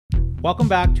Welcome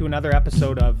back to another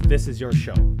episode of This Is Your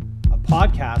Show, a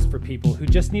podcast for people who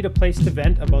just need a place to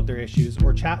vent about their issues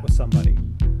or chat with somebody.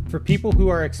 For people who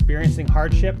are experiencing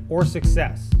hardship or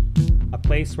success, a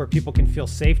place where people can feel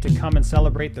safe to come and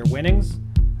celebrate their winnings,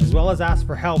 as well as ask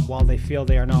for help while they feel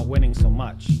they are not winning so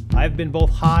much. I've been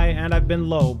both high and I've been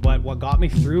low, but what got me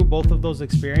through both of those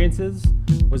experiences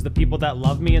was the people that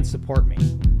love me and support me.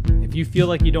 If you feel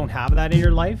like you don't have that in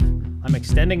your life, I'm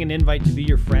extending an invite to be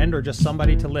your friend or just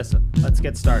somebody to listen. Let's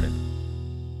get started.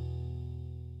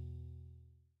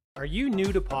 Are you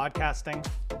new to podcasting?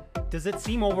 Does it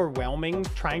seem overwhelming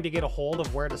trying to get a hold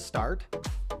of where to start?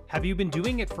 Have you been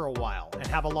doing it for a while and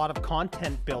have a lot of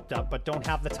content built up but don't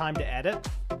have the time to edit?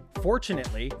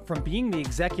 Fortunately, from being the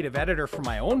executive editor for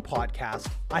my own podcast,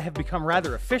 I have become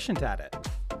rather efficient at it.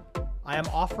 I am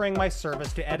offering my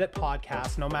service to edit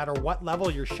podcasts no matter what level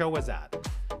your show is at.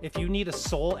 If you need a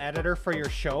sole editor for your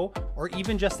show, or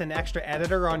even just an extra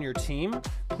editor on your team,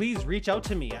 please reach out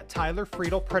to me at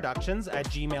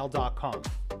tylerfriedelproductions@gmail.com.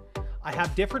 I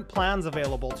have different plans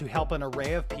available to help an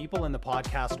array of people in the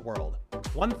podcast world.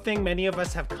 One thing many of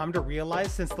us have come to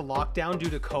realize since the lockdown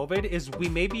due to COVID is we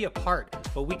may be apart,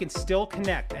 but we can still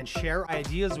connect and share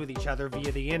ideas with each other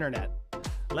via the internet.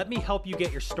 Let me help you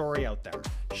get your story out there.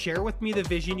 Share with me the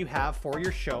vision you have for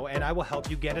your show and I will help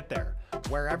you get it there.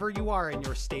 Wherever you are in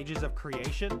your stages of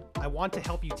creation, I want to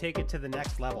help you take it to the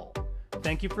next level.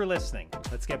 Thank you for listening.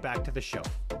 Let's get back to the show.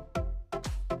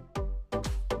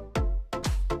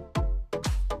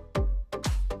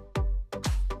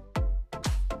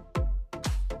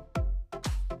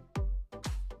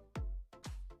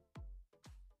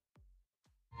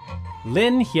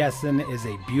 Lin Gysen is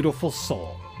a beautiful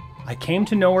soul. I came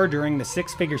to know her during the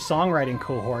Figure Songwriting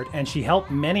cohort, and she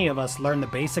helped many of us learn the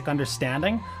basic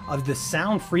understanding of the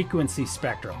sound frequency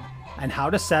spectrum and how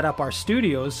to set up our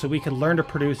studios so we could learn to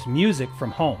produce music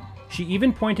from home. She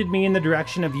even pointed me in the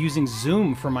direction of using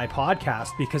Zoom for my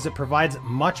podcast because it provides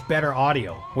much better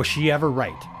audio. Was she ever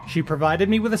right? She provided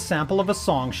me with a sample of a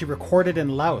song she recorded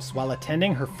in Laos while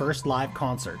attending her first live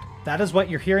concert. That is what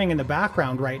you're hearing in the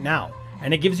background right now.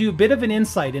 And it gives you a bit of an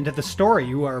insight into the story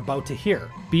you are about to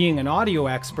hear. Being an audio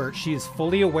expert, she is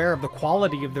fully aware of the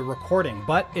quality of the recording,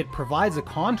 but it provides a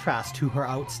contrast to her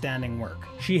outstanding work.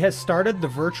 She has started the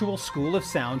virtual school of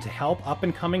sound to help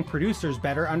up-and-coming producers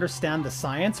better understand the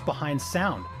science behind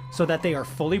sound, so that they are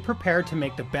fully prepared to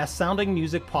make the best-sounding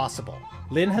music possible.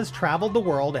 Lin has traveled the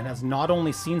world and has not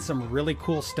only seen some really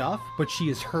cool stuff, but she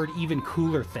has heard even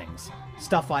cooler things.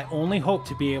 Stuff I only hope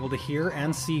to be able to hear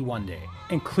and see one day,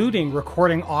 including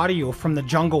recording audio from the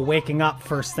jungle waking up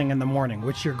first thing in the morning,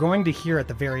 which you're going to hear at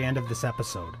the very end of this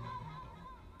episode.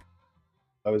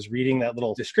 I was reading that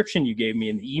little description you gave me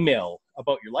in the email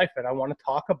about your life, and I want to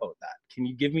talk about that. Can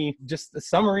you give me just a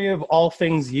summary of all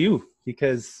things you?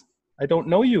 Because I don't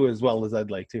know you as well as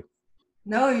I'd like to.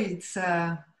 No,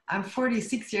 I'm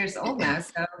 46 years old now,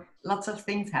 so lots of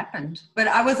things happened. But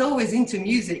I was always into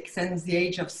music since the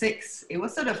age of 6. It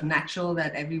was sort of natural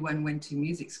that everyone went to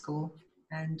music school,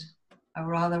 and I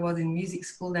rather was in music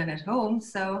school than at home.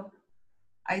 So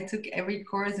I took every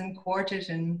course and quartet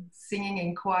and singing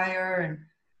in choir and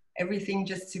everything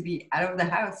just to be out of the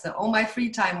house. So all my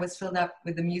free time was filled up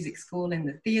with the music school and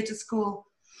the theater school.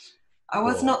 I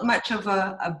was not much of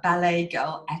a ballet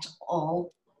girl at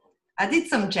all. I did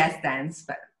some jazz dance,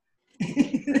 but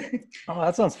Oh,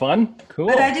 that sounds fun. Cool.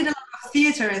 But I did a lot of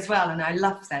theater as well, and I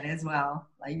loved that as well,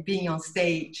 like being on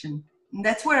stage. And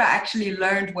that's where I actually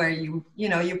learned where you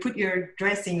put your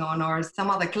dressing on or some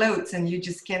other clothes and you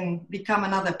just can become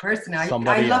another person. I love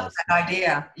that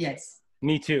idea. Yes.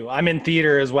 Me too. I'm in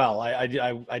theater as well. I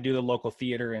do the local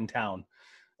theater in town.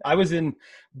 I was in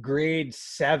grade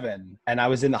 7 and I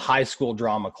was in the high school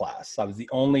drama class. I was the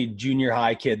only junior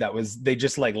high kid they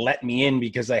just like let me in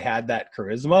because I had that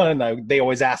charisma, and they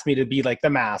always asked me to be like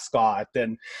the mascot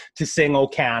and to sing "Oh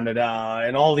Canada"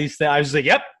 and all these things. I was like,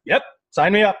 yep,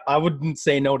 sign me up. I wouldn't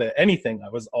say no to anything. I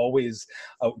was always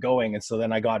outgoing. And so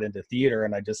then I got into theater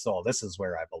and I just saw this is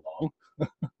where I belong.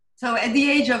 So at the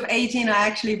age of 18, I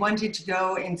actually wanted to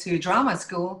go into drama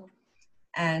school.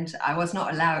 And I was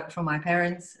not allowed from my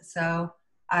parents. So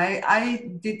I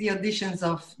did the auditions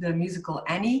of the musical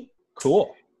Annie.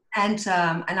 Cool. And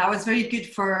I was very good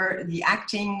for the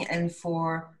acting and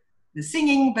for the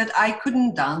singing, but I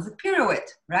couldn't dance a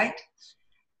pirouette, right?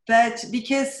 But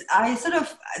because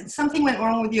something went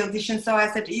wrong with the audition, so I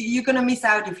said, you're going to miss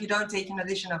out if you don't take an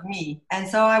audition of me. And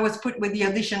so I was put with the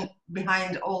audition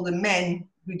behind all the men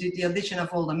who did the audition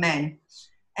of all the men.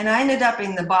 And I ended up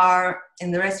in the bar, in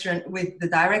the restaurant with the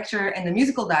director and the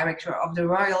musical director of the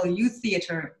Royal Youth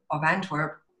Theatre of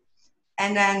Antwerp.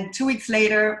 And then 2 weeks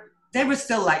later, they were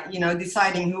still like, you know,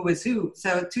 deciding who was who.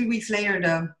 So 2 weeks later,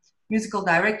 the musical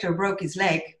director broke his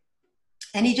leg,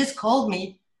 and he just called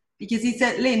me because he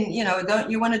said, Lin, you know, don't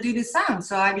you want to do the sound?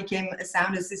 So I became a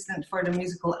sound assistant for the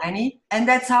musical Annie. And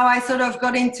that's how I sort of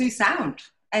got into sound.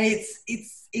 And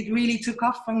it really took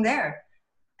off from there.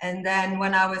 And then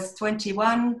when I was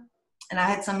 21 and I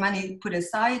had some money put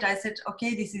aside, I said,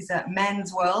 okay, this is a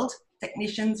man's world,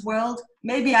 technician's world.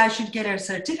 Maybe I should get a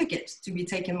certificate to be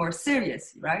taken more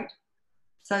serious, right?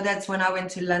 So that's when I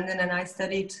went to London and I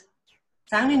studied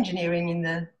sound engineering in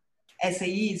the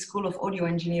SAE, School of Audio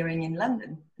Engineering in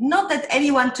London. Not that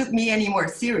anyone took me any more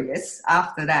serious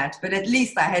after that, but at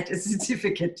least I had a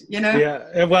certificate, you know?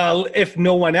 Yeah, well, if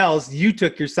no one else, you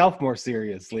took yourself more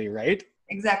seriously, right?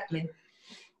 Exactly.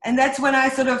 And that's when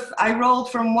I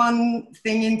rolled from one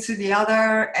thing into the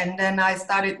other. And then I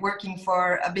started working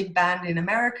for a big band in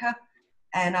America,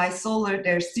 and I sold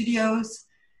their studios.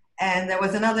 And there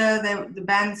was the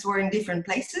bands were in different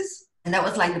places. And that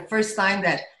was like the first time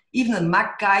that even the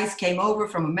Mac guys came over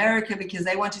from America because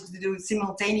they wanted to do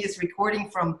simultaneous recording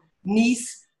from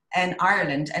Nice and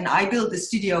Ireland. And I built the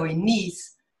studio in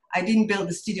Nice. I didn't build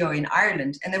the studio in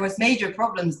Ireland. And there was major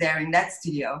problems there in that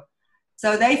studio.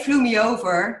 So they flew me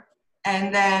over,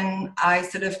 and then I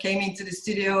sort of came into the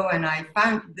studio and I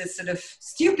found this sort of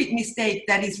stupid mistake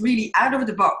that is really out of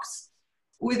the box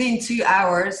within 2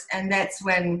 hours. And that's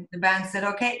when the band said,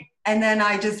 okay. And then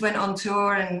I just went on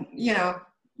tour, and, you know,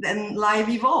 then life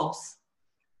evolves.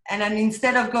 And then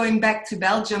instead of going back to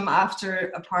Belgium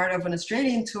after a part of an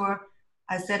Australian tour,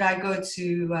 I said I go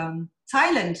to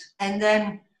Thailand. And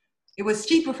then it was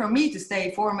cheaper for me to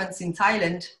stay 4 months in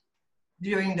Thailand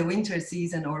during the winter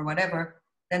season or whatever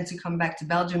than to come back to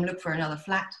Belgium, look for another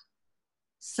flat.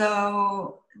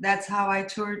 So that's how I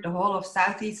toured the whole of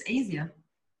Southeast Asia.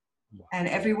 Wow. And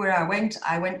everywhere I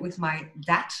went with my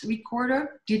DAT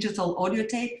recorder, digital audio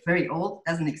tape, very old,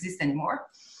 doesn't exist anymore.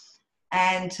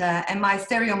 And my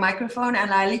stereo microphone,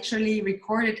 and I literally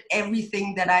recorded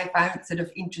everything that I found sort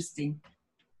of interesting,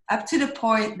 up to the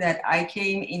point that I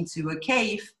came into a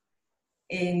cave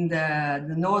in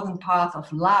the northern part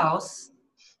of Laos,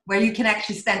 where you can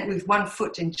actually stand with 1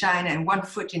 foot in China and 1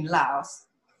 foot in Laos.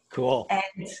 Cool.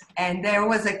 And there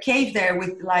was a cave there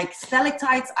with like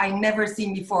stalactites I never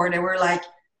seen before. There were like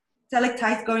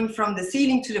stalactites going from the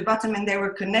ceiling to the bottom, and they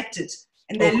were connected,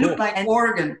 and they looked like an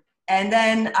organ. And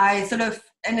then I sort of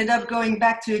ended up going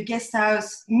back to a guest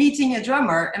house, meeting a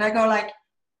drummer, and I go like,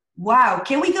 wow,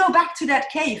 can we go back to that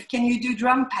cave? Can you do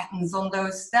drum patterns on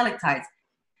those stalactites?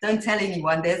 Don't tell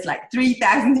anyone, there's like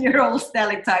 3,000-year-old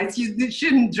stalactites. You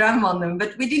shouldn't drum on them.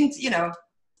 But we didn't, you know,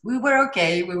 we were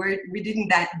okay. We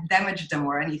didn't damage them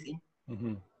or anything.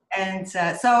 Mm-hmm. And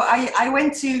so I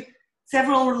went to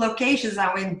several locations.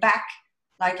 I went back.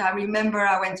 Like I remember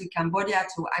I went to Cambodia,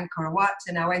 to Angkor Wat,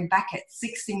 and I went back at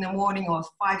 6 in the morning or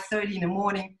 5:30 in the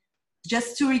morning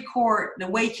just to record the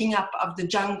waking up of the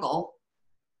jungle,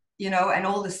 you know, and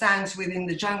all the sounds within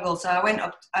the jungle. So I went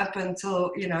up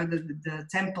until, you know, the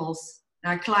temples.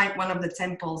 And I climbed one of the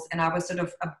temples, and I was sort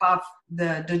of above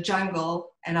the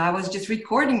jungle, and I was just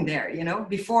recording there, you know,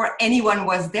 before anyone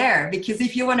was there. Because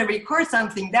if you want to record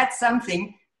something, that's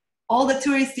something. All the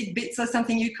touristic bits are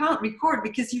something you can't record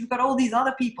because you've got all these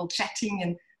other people chatting.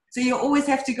 And so you always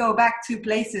have to go back to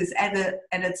places at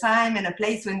a time and a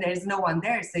place when there's no one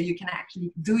there, so you can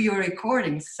actually do your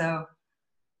recordings. So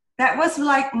that was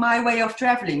like my way of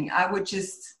traveling. I would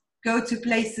just go to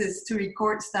places to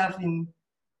record stuff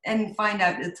and find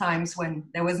out the times when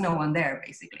there was no one there,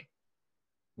 basically.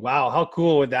 Wow, how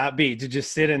cool would that be to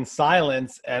just sit in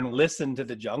silence and listen to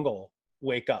the jungle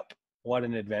wake up? What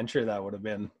an adventure that would have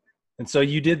been. And so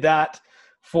you did that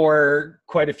for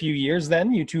quite a few years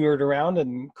then? You toured around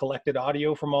and collected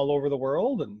audio from all over the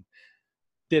world and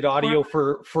did audio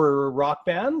for rock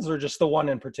bands, or just the one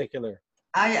in particular?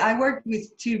 I worked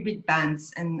with 2 big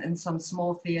bands and some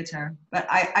small theater, but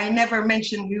I never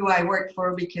mentioned who I worked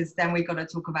for because then we got to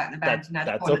talk about the band.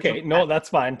 That's okay. No, that's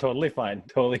fine. Totally fine.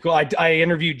 Totally cool. I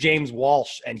interviewed James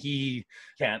Walsh, and he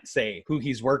can't say who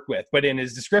he's worked with, but in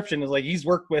his description is like he's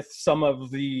worked with some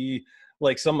of the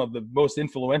most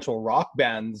influential rock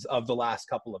bands of the last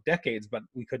couple of decades, but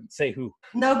we couldn't say who.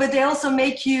 No, but they also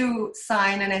make you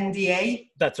sign an NDA.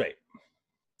 That's right.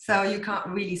 So you can't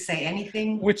really say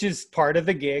anything. Which is part of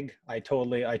the gig. I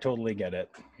totally get it,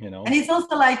 you know. And it's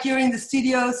also like you're in the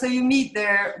studio, so you meet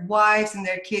their wives and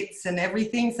their kids and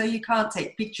everything. So you can't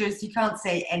take pictures, you can't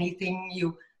say anything.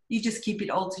 You just keep it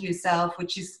all to yourself,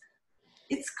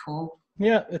 it's cool.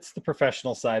 Yeah, it's the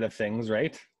professional side of things,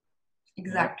 right?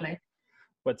 Exactly. Yeah.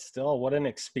 But still, what an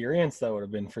experience that would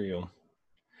have been for you.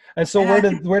 And so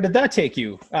where did that take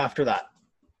you after that?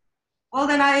 Well,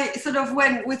 then I sort of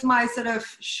went with my sort of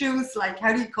shoes, like,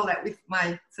 how do you call that? With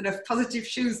my sort of positive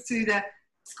shoes to the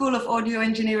School of Audio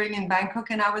Engineering in Bangkok.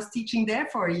 And I was teaching there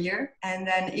for a year. And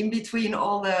then in between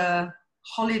all the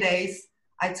holidays,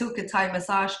 I took a Thai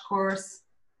massage course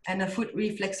and a foot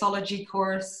reflexology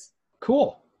course.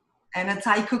 Cool. And a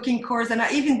Thai cooking course. And I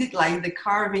even did like the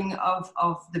carving of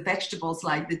the vegetables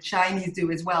like the Chinese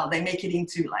do as well. They make it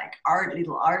into like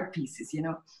little art pieces, you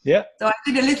know? Yeah. So I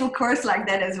did a little course like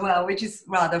that as well, which is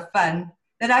rather fun,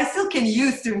 that I still can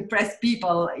use to impress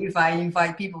people if I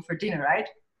invite people for dinner, right?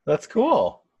 That's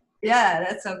cool. Yeah,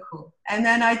 that's so cool. And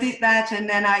then I did that, and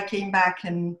then I came back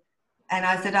and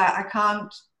I said, I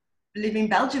can't live in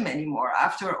Belgium anymore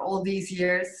after all these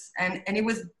years. And it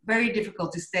was very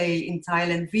difficult to stay in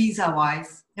Thailand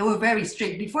visa-wise. They were very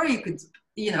strict. Before you could,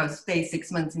 stay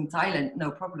 6 months in Thailand, no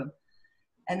problem.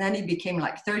 And then it became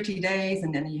like 30 days,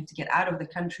 and then you have to get out of the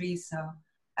country. So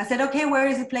I said, okay, where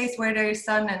is a place where there is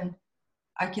sun and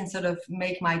I can sort of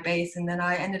make my base? And then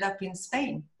I ended up in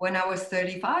Spain. When I was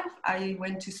 35, I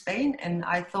went to Spain and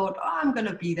I thought, I'm going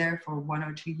to be there for 1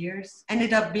 or 2 years.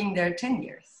 Ended up being there 10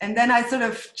 years. And then I sort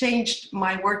of changed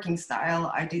my working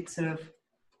style. I did sort of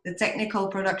the technical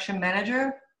production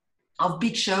manager of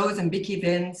big shows and big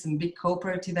events and big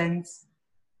corporate events.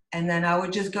 And then I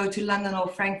would just go to London or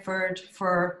Frankfurt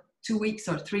for 2 weeks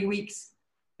or 3 weeks.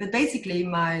 But basically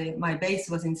my base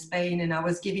was in Spain, and I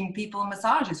was giving people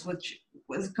massages, which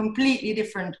was a completely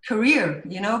different career,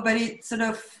 but it sort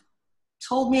of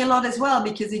told me a lot as well,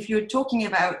 because if you're talking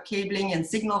about cabling and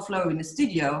signal flow in the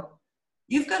studio,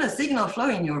 you've got a signal flow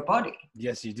in your body.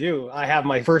 Yes, you do. I have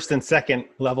my first and second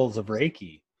levels of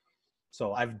Reiki.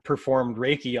 So I've performed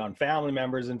Reiki on family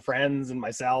members and friends and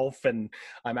myself, and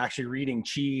I'm actually reading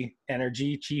Chi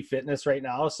Energy, Chi Fitness right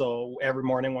now. So every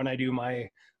morning when I do my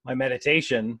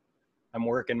meditation, I'm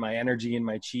working my energy and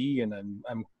my Chi, and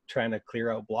I'm trying to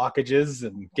clear out blockages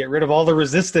and get rid of all the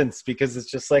resistance, because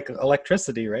it's just like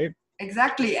electricity, right?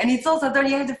 Exactly. And it's also that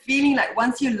you have the feeling like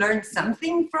once you learn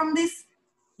something from this,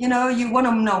 you want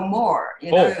to know more.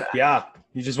 Oh, yeah.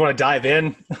 You just want to dive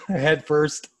in head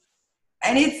first.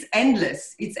 And it's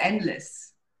endless. It's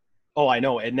endless. Oh, I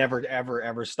know. It never, ever,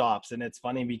 ever stops. And it's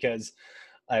funny because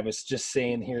I was just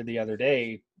saying here the other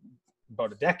day,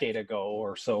 about a decade ago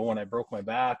or so, when I broke my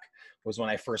back, was when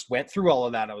I first went through all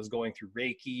of that. I was going through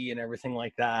Reiki and everything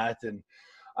like that. And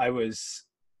I was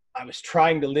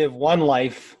trying to live one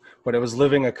life, but I was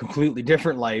living a completely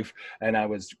different life. And I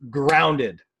was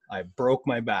grounded. I broke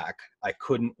my back. I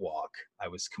couldn't walk. I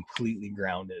was completely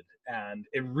grounded. And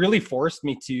it really forced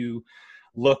me to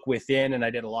look within, and I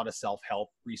did a lot of self-help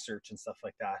research and stuff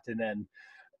like that. And then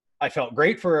I felt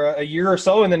great for a year or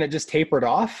so, and then it just tapered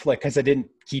off, like, because I didn't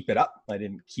keep it up. I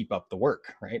didn't keep up the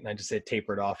work, right? And I just said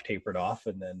tapered off.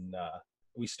 And then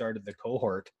we started the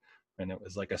cohort, and it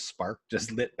was like a spark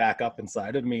just lit back up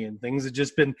inside of me, and things have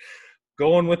just been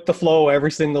going with the flow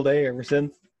every single day ever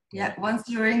since. Yeah, once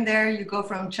you're in there, you go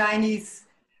from Chinese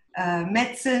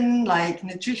medicine, like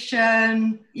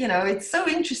nutrition, it's so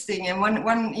interesting. And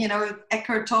one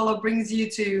Eckhart Tolle brings you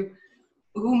to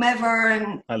whomever,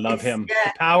 and I love him.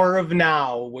 Yeah. The Power of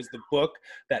Now was the book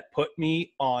that put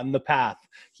me on the path.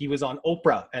 He was on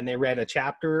Oprah, and they read a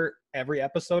chapter every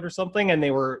episode or something, and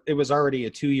it was already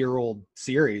a 2-year-old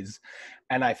series,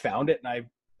 and I found it, and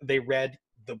they read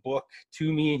the book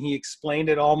to me, and he explained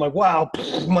it all. I'm like, wow,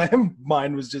 my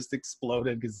mind was just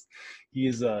exploded, because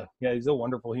he's a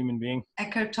wonderful human being.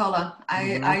 Eckhart Tolle.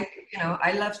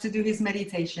 I love to do his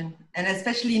meditation, and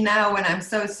especially now when I'm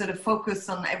so sort of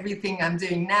focused on everything I'm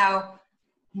doing now,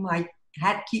 my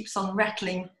head keeps on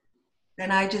rattling. Then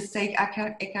I just take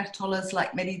Eckhart Tolle's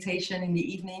like meditation in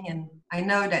the evening, and I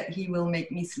know that he will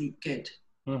make me sleep good.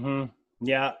 Mm-hmm.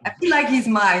 Yeah. I feel like he's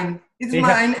mine. It's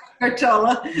mine, Eckhart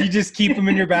Tolle. You just keep him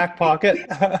in your back pocket.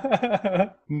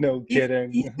 No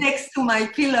kidding. He's next to my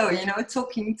pillow,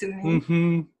 talking to me.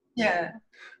 Mm-hmm. Yeah.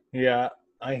 Yeah,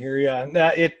 I hear you.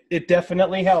 It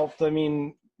definitely helped. I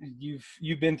mean,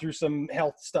 you've been through some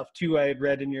health stuff too. I had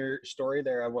read in your story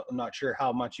there. I'm not sure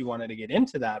how much you wanted to get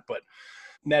into that, but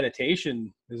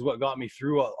meditation is what got me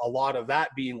through a lot of that,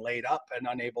 being laid up and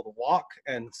unable to walk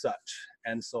and such.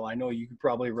 And so I know you could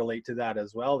probably relate to that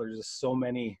as well. There's just so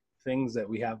many things that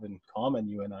we have in common,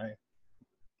 you and I.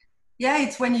 Yeah,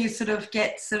 it's when you sort of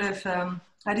get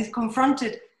that is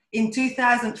confronted in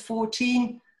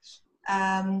 2014,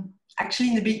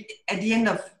 actually at the end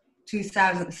of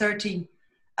 2013,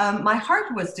 my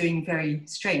heart was doing very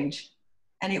strange.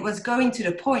 And it was going to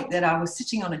the point that I was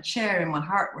sitting on a chair and my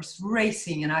heart was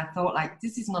racing, and I thought, like,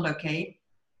 this is not okay.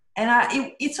 And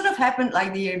it sort of happened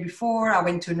like the year before. I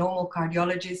went to a normal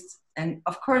cardiologist, and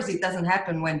of course it doesn't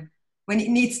happen when when it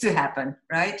needs to happen,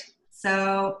 right?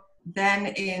 So then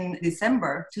in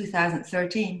December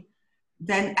 2013,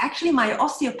 then actually my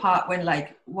osteopath went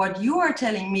like, what you are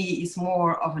telling me is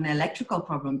more of an electrical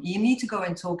problem. You need to go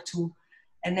and talk to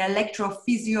an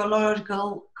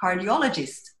electrophysiological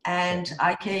cardiologist. And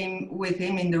I came with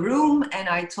him in the room and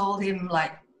I told him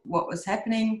like what was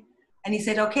happening. And he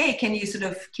said, okay, can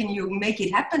you make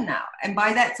it happen now? And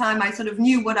by that time I sort of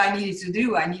knew what I needed to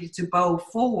do. I needed to bow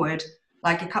forward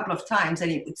like a couple of times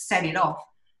and it would set it off.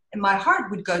 And my heart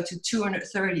would go to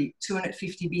 230,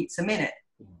 250 beats a minute.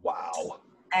 Wow.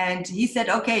 And he said,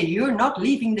 okay, you're not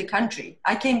leaving the country.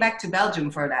 I came back to Belgium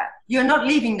for that. You're not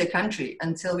leaving the country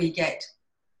until we get.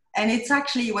 And it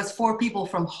was 4 people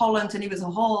from Holland, and it was a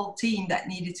whole team that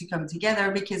needed to come together,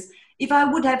 because if I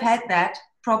would have had that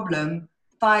problem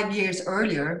 5 years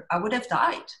earlier, I would have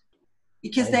died,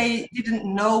 because they didn't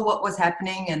know what was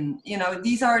happening. And, you know,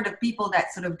 these are the people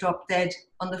that sort of drop dead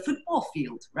on the football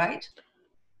field, right?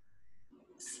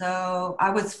 So I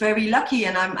was very lucky,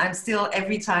 and I'm still,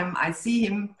 every time I see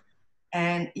him,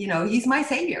 and, you know, he's my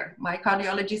savior. My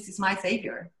cardiologist is my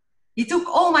savior. He took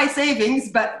all my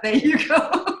savings, but there you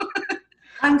go.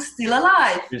 I'm still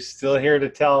alive. You're still here to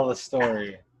tell the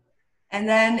story. And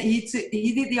then he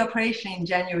did the operation in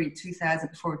January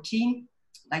 2014,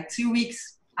 like 2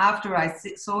 weeks after I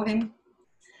saw him.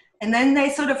 And then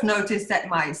they sort of noticed that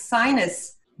my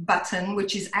sinus button,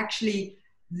 which is actually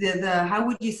the how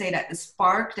would you say that, the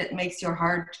spark that makes your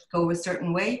heart go a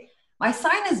certain way, my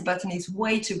sinus button is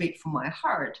way too big for my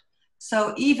heart.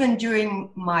 So even during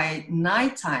my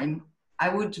nighttime, I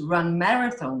would run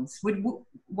marathons,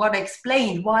 what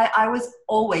explained why I was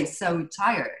always so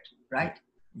tired, right?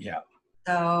 Yeah.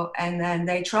 So, and then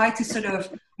they tried to sort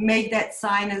of make that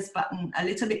sinus button a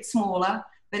little bit smaller,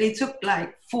 but it took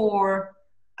like 4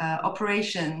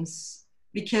 operations,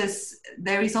 because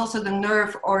there is also the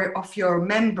nerve of your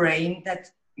membrane that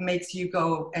makes you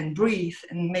go and breathe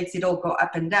and makes it all go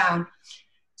up and down.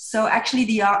 So actually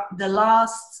the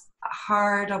last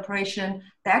heart operation,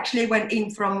 they actually went in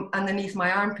from underneath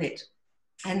my armpit,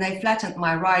 and they flattened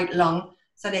my right lung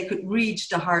so they could reach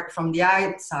the heart from the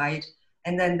outside,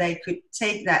 and then they could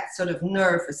take that sort of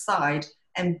nerve aside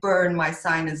and burn my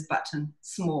sinus button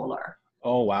smaller.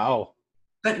 Oh, wow.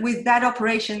 But with that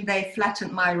operation, they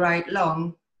flattened my right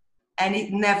lung, and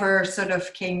it never sort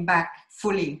of came back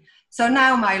fully. So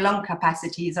now my lung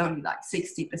capacity is only like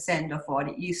 60% of what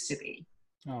it used to be.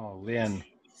 Oh, Lin.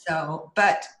 So,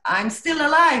 but I'm still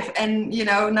alive. And, you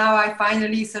know, now I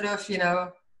finally sort of, you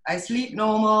know, I sleep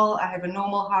normal. I have a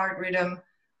normal heart rhythm,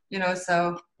 you know,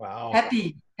 so wow.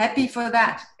 Happy for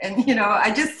that. And, you know,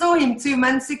 I just saw him 2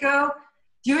 months ago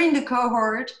during the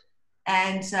cohort.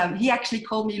 And he actually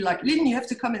called me like, Lin, you have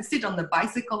to come and sit on the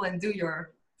bicycle and do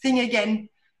your thing again.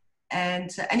 And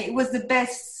it was the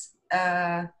best,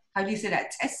 how do you say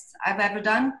that, test I've ever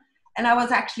done. And I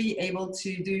was actually able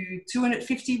to do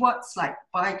 250 watts, like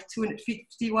bike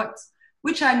 250 watts,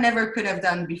 which I never could have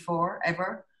done before,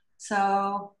 ever.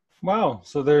 So. Wow.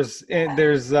 So there's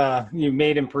you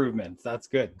made improvements. That's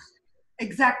good.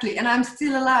 Exactly. And I'm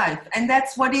still alive. And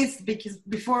that's what is, because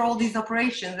before all these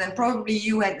operations, and probably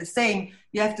you had the same,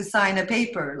 you have to sign a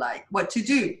paper, like what to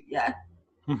do. Yeah.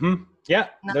 Mm-hmm. Yeah.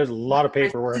 There's a lot of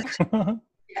paperwork.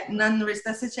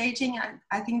 Non-resuscitating,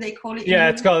 I think they call it. Yeah.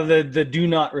 It's called the do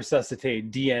not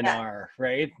resuscitate, DNR,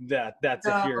 right? That's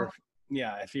so,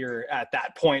 if you're at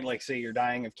that point, like say you're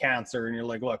dying of cancer and you're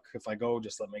like, look, if I go,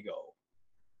 just let me go.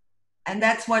 And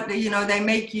that's what, you know, they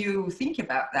make you think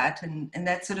about that. And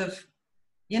that sort of,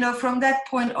 you know, from that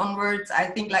point onwards, I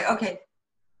think like, okay,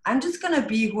 I'm just going to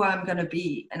be who I'm going to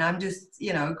be. And I'm just,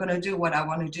 you know, going to do what I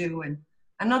want to do. And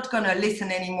I'm not going to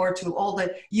listen anymore to all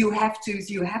the, you have to,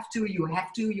 you have to, you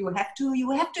have to, you have to,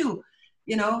 you have to,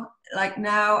 you know, like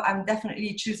now I'm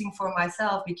definitely choosing for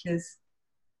myself, because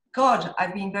God,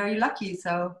 I've been very lucky.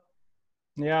 So.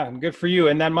 Yeah, good for you.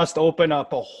 And that must open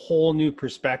up a whole new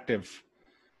perspective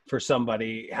for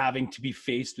somebody having to be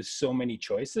faced with so many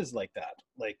choices like that.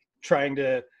 Like, trying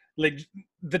to, like,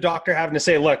 the doctor having to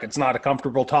say, look, it's not a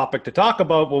comfortable topic to talk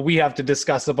about, but we have to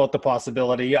discuss about the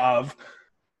possibility of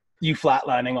you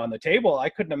flatlining on the table. I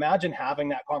couldn't imagine having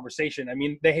that conversation. I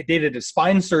mean, they did a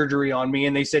spine surgery on me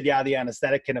and they said, yeah, the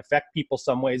anesthetic can affect people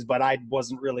some ways, but I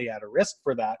wasn't really at a risk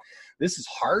for that. This is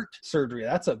heart surgery.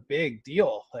 That's a big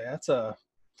deal. Like, that's a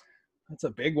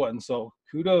big one. So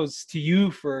kudos to you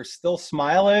for still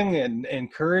smiling and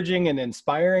encouraging and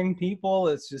inspiring people.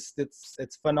 It's just,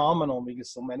 it's phenomenal,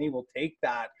 because so many will take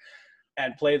that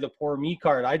and play the poor me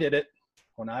card. I did it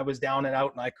when I was down and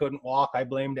out and I couldn't walk. I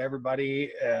blamed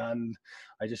everybody and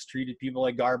I just treated people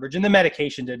like garbage, and the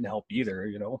medication didn't help either,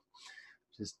 you know,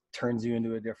 just turns you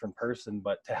into a different person.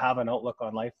 But to have an outlook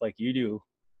on life like you do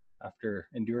after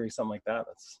enduring something like that,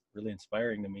 that's really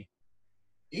inspiring to me.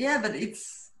 Yeah, but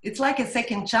it's like a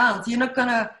second chance. You're not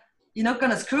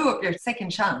gonna screw up your second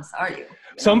chance, are you?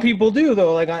 Some people do,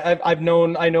 though. Like I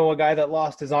know a guy that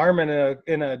lost his arm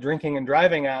in a drinking and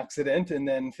driving accident, and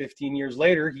then 15 years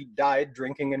later he died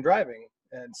drinking and driving.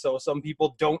 And so some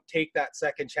people don't take that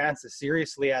second chance as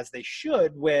seriously as they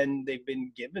should when they've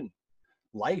been given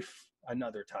life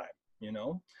another time, you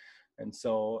know? And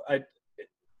so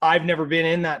I've never been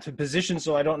in that position,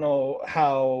 so I don't know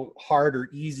how hard or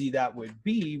easy that would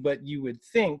be, but you would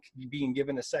think being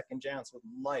given a second chance with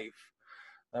life,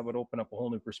 that would open up a whole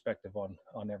new perspective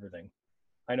on everything.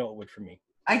 I know it would for me.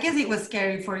 I guess it was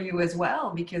scary for you as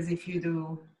well, because if you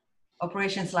do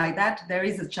operations like that, there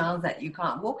is a chance that you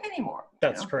can't walk anymore.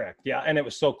 That's correct. Yeah. And it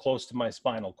was so close to my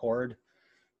spinal cord,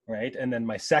 right? And then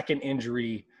my second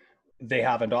injury, they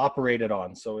haven't operated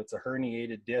on. So it's a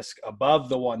herniated disc above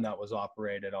the one that was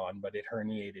operated on, but it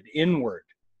herniated inward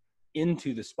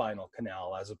into the spinal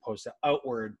canal as opposed to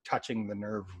outward, touching the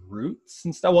nerve roots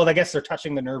and stuff. Well, I guess they're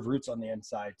touching the nerve roots on the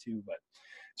inside too, but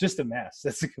just a mess.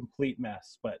 It's a complete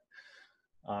mess. But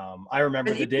I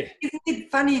remember the day. Isn't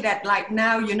it funny that like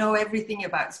now you know everything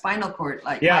about spinal cord?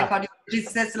 Like my cardiologist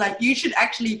says, like you should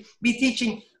actually be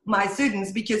teaching my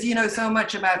students because you know so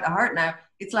much about the heart now.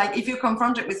 It's like if you're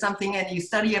confronted with something and you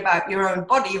study about your own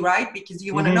body, right? Because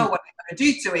you want to know what you're going to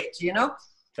do to it, you know,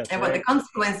 what the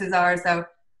consequences are. So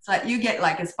it's like you get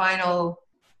like a spinal,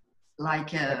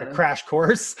 like a crash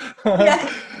course,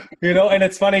 you know. And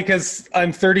it's funny because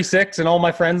I'm 36 and all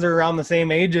my friends are around the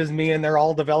same age as me and they're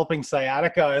all developing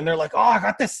sciatica and they're like, oh, I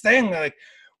got this thing. Like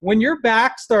when your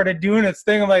back started doing its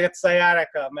thing, I'm like, it's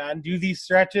sciatica, man. Do these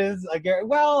stretches. I get,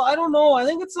 well, I don't know. I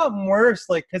think it's something worse.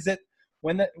 Like, cause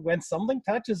when something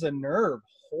touches a nerve,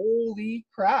 holy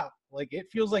crap. Like it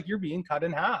feels like you're being cut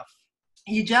in half.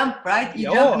 You jump, right?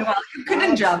 You jump. Well, you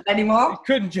couldn't jump anymore. I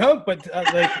couldn't jump, but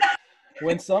like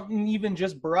when something even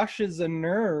just brushes a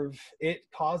nerve, it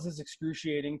causes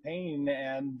excruciating pain,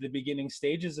 and the beginning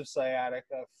stages of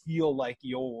sciatica feel like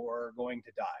you're going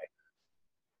to die.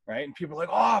 Right? And people are like,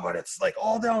 oh, but it's like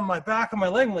all down my back of my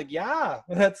leg. I'm like, yeah,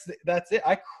 that's it.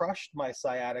 I crushed my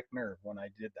sciatic nerve when I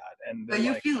did that. And but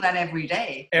you feel that every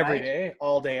day. Every day,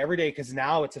 all day, every day, because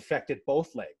now it's affected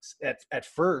both legs. At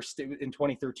first, in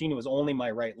 2013, it was only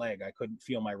my right leg. I couldn't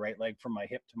feel my right leg from my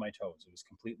hip to my toes. It was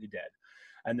completely dead.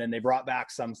 And then they brought back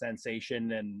some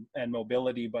sensation and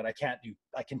mobility, but I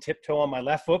can tiptoe on my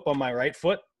left foot, on my right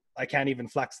foot. I can't even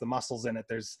flex the muscles in it.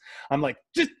 I'm like,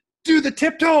 just do the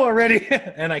tiptoe already.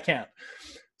 And I can't.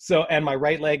 So, and my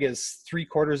right leg is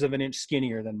 3/4 of an inch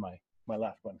skinnier than my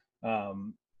left one.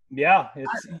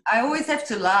 I always have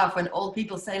to laugh when old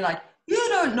people say like, you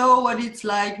don't know what it's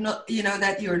like, not, you know,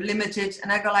 that you're limited.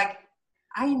 And I go like,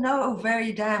 I know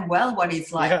very damn well what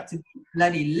it's like to be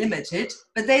bloody limited,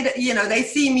 but they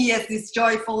see me as this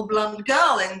joyful blonde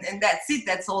girl and that's it.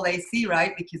 That's all they see.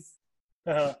 Right. Because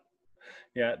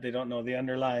they don't know the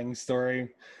underlying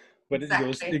story. But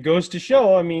exactly. it goes to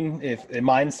show, I mean, if a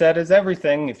mindset is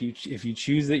everything, if you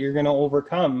choose that you're going to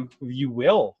overcome, you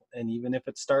will. And even if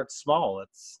it starts small,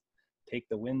 let's take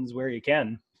the wins where you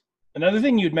can. Another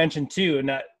thing you'd mentioned too, and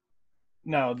that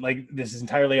now like this is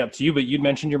entirely up to you, but you'd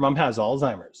mentioned your mom has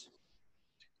Alzheimer's.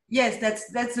 Yes,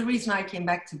 that's the reason I came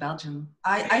back to Belgium.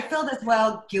 I felt as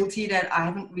well guilty that I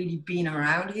haven't really been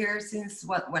around here since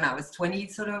when I was 20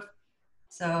 sort of.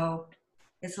 So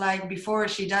it's like before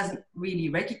she doesn't really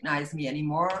recognize me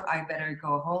anymore, I better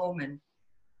go home. And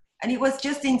it was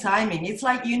just in timing. It's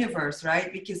like universe,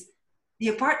 right? Because the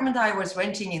apartment I was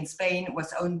renting in Spain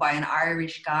was owned by an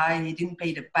Irish guy. He didn't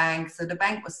pay the bank. So the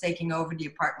bank was taking over the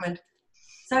apartment.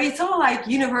 So it's all like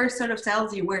universe sort of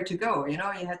tells you where to go. You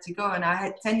know, you had to go. And I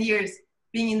had 10 years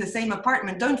being in the same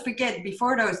apartment. Don't forget,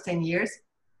 before those 10 years,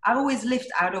 I always lived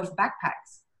out of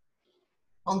backpacks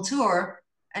on tour.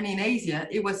 And in Asia,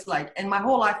 it was like, and my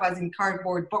whole life was in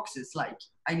cardboard boxes. Like,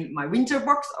 I need my winter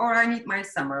box or I need my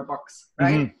summer box,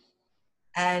 right? Mm-hmm.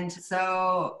 And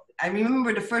so I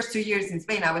remember the first 2 years in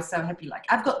Spain, I was so happy. Like,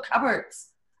 I've got cupboards.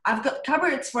 I've got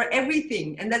cupboards for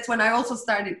everything. And that's when I also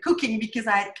started cooking because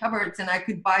I had cupboards and I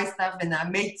could buy stuff and I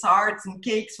made tarts and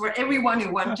cakes for everyone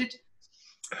who wanted.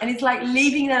 And it's like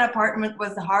leaving that apartment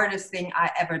was the hardest thing I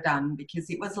ever done because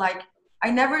it was like, I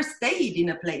never stayed in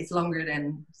a place longer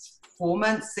than 4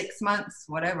 months, 6 months,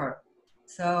 whatever.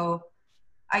 So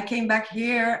I came back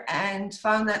here and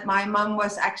found that my mom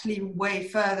was actually way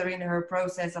further in her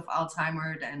process of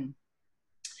Alzheimer's. And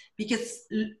because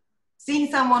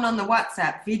seeing someone on the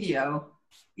WhatsApp video,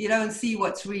 you don't see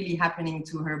what's really happening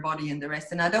to her body and the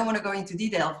rest. And I don't want to go into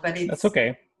details, but that's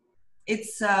okay.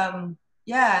 it's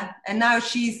yeah. And now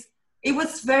it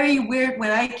was very weird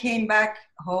when I came back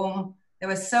home. There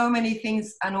were so many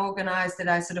things unorganized that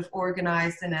I sort of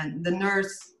organized, and then the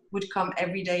nurse would come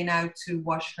every day now to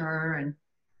wash her and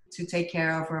to take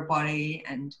care of her body.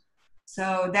 And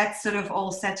so that's sort of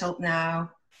all settled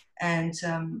now. And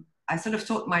I sort of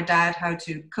taught my dad how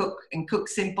to cook and cook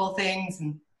simple things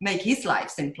and make his life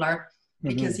simpler,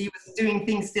 because he was doing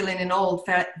things still in an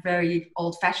very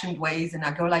old-fashioned ways. And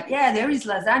I go like, yeah, there is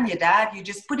lasagna, Dad. You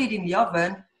just put it in the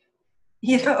oven,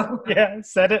 you know. Yeah,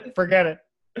 set it, forget it.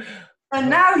 And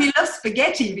now he loves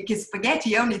spaghetti, because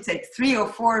spaghetti only takes 3 or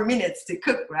 4 minutes to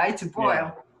cook, right, to boil.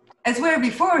 Yeah. As where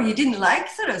before he didn't like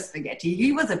sort of spaghetti.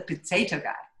 He was a potato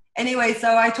guy. Anyway,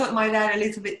 so I taught my dad a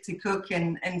little bit to cook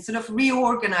and sort of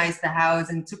reorganized the house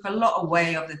and took a lot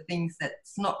away of the things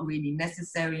that's not really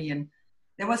necessary. And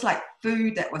there was like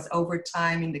food that was over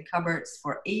time in the cupboards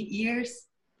for 8 years.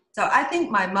 So I think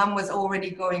my mom was already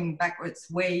going backwards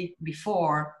way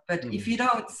before, but if you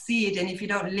don't see it and if you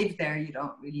don't live there, you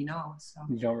don't really know. So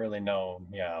you don't really know.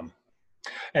 Yeah.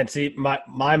 And see,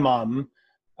 my mom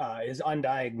is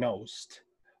undiagnosed,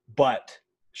 but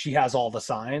she has all the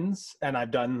signs, and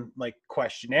I've done like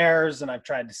questionnaires and I've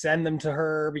tried to send them to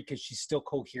her because she's still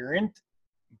coherent,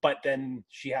 but then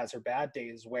she has her bad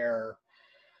days where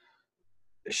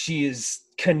she is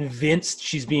convinced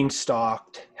she's being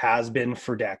stalked, has been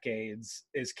for decades,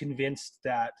 is convinced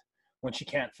that when she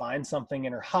can't find something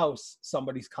in her house,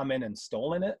 somebody's come in and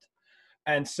stolen it.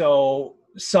 And so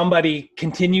somebody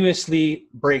continuously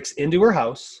breaks into her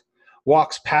house,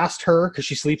 walks past her because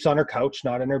she sleeps on her couch,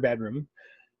 not in her bedroom,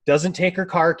 doesn't take her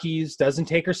car keys, doesn't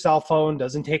take her cell phone,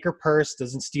 doesn't take her purse,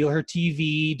 doesn't steal her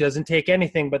TV, doesn't take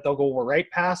anything, but they'll go right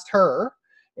past her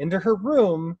into her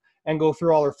room and go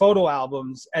through all her photo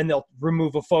albums, and they'll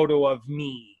remove a photo of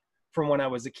me from when I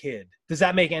was a kid. Does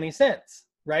that make any sense?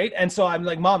 Right? And so I'm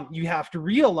like, Mom, you have to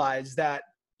realize that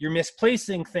you're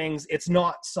misplacing things. It's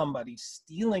not somebody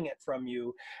stealing it from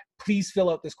you. Please fill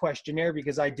out this questionnaire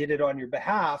because I did it on your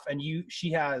behalf. And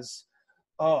she has,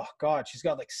 oh God, she's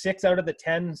got like 6 out of the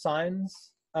 10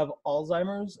 signs of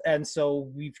Alzheimer's. And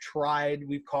so we've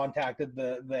contacted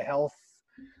the health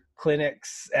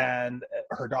clinics and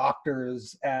her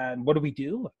doctors, and what do we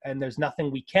do? And there's nothing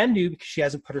we can do because she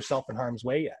hasn't put herself in harm's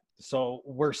way yet. So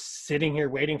we're sitting here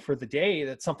waiting for the day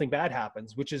that something bad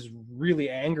happens, which is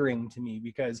really angering to me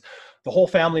because the whole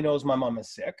family knows my mom is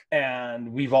sick,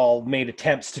 and we've all made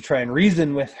attempts to try and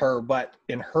reason with her, but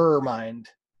in her mind,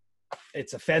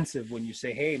 it's offensive when you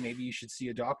say, hey, maybe you should see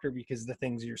a doctor because of the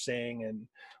things you're saying and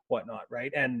whatnot,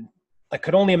 right? And I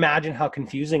could only imagine how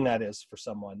confusing that is for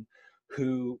someone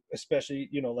who, especially,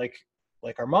 you know, like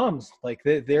our moms, like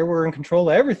they were in control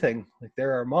of everything. Like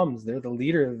they're our moms, they're the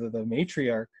leader, the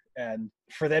matriarch. And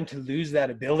for them to lose that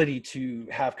ability to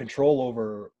have control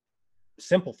over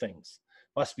simple things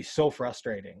must be so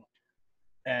frustrating.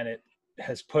 And it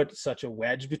has put such a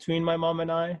wedge between my mom and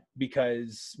I,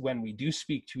 because when we do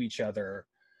speak to each other,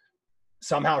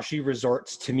 somehow she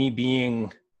resorts to me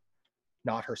being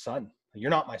not her son. You're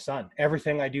not my son.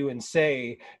 Everything I do and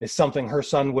say is something her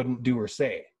son wouldn't do or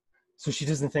say. So she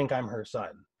doesn't think I'm her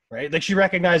son, right? Like she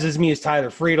recognizes me as Tyler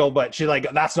Friedel, but she's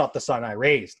like, that's not the son I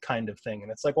raised, kind of thing.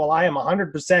 And it's like, well, I am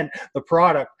 100% the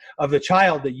product of the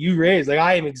child that you raised. Like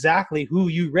I am exactly who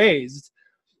you raised.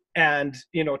 And,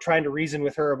 you know, trying to reason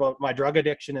with her about my drug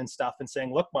addiction and stuff and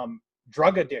saying, look, Mom,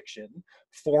 drug addiction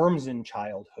forms in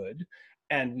childhood,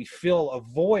 and we fill a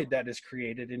void that is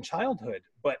created in childhood.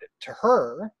 But to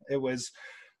her, it was,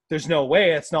 there's no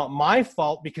way, it's not my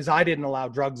fault because I didn't allow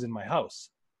drugs in my house.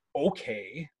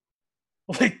 Okay.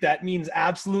 Like that means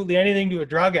absolutely anything to a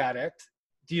drug addict.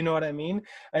 Do you know what I mean?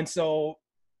 And so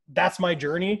that's my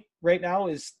journey right now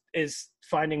is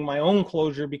finding my own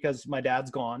closure, because my dad's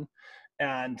gone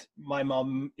and my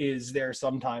mom is there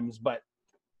sometimes, but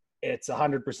it's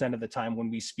 100% of the time when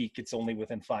we speak, it's only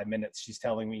within 5 minutes. She's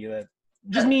telling me that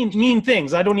just mean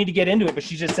things. I don't need to get into it, but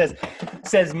she just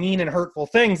says mean and hurtful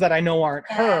things that I know aren't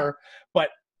her. But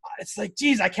it's like,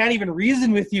 geez, I can't even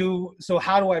reason with you. So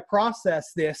how do I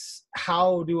process this?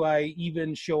 How do I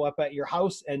even show up at your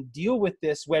house and deal with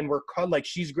this when we're like,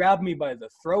 she's grabbed me by the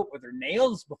throat with her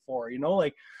nails before, you know,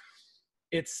 like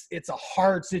it's a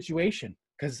hard situation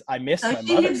because I miss my mother.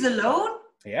 She lives alone?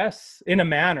 Yes, in a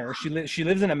manor. She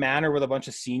lives in a manor with a bunch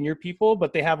of senior people,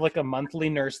 but they have like a monthly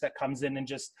nurse that comes in and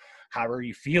just, how are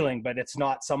you feeling? But it's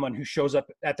not someone who shows up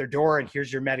at their door and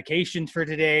here's your medications for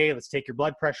today, let's take your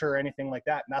blood pressure or anything like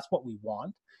that. And that's what we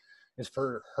want, is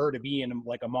for her to be in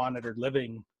like a monitored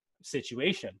living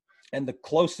situation. And the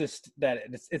closest that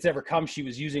it's ever come, she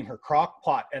was using her crock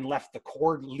pot and left the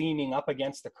cord leaning up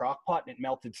against the crock pot, and it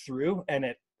melted through and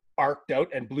it arced out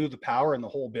and blew the power in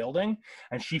the whole building.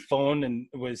 And she phoned and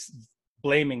was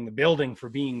blaming the building for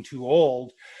being too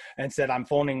old and said, I'm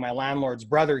phoning my landlord's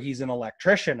brother. He's an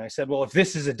electrician. I said, well, if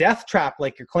this is a death trap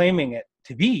like you're claiming it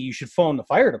to be, you should phone the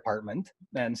fire department.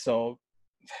 And so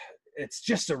it's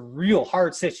just a real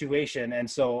hard situation. And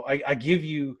so I give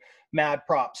you mad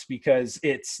props, because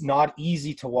it's not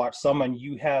easy to watch someone.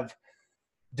 You have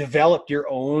developed your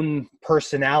own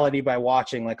personality by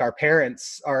watching. Like, our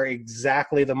parents are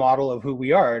exactly the model of who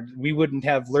we are. We wouldn't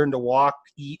have learned to walk,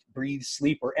 eat, breathe,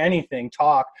 sleep, or anything,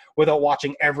 talk, without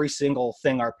watching every single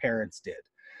thing our parents did.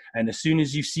 And as soon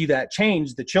as you see that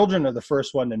change, the children are the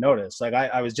first one to notice. Like,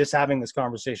 I was just having this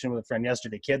conversation with a friend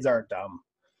yesterday. Kids aren't dumb.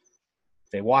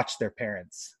 They watch their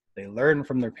parents. They learn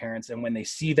from their parents. And when they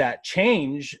see that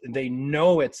change, they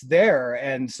know it's there.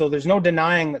 And so there's no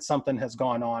denying that something has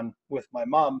gone on with my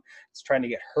mom. It's trying to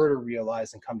get her to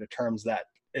realize and come to terms that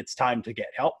it's time to get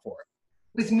help for it.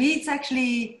 With me, it's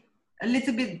actually a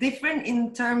little bit different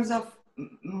in terms of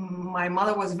my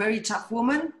mother was a very tough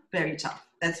woman, very tough.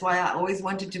 That's why I always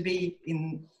wanted to be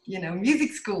in,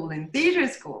 music school and theater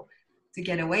school, to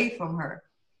get away from her.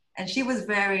 And she was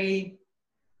very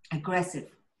aggressive,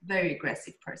 very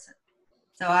aggressive person.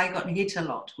 So I got hit a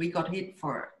lot. We got hit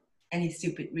for any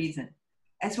stupid reason.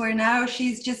 As where now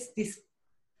she's just this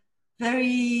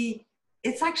very,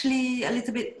 it's actually a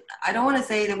little bit, I don't want to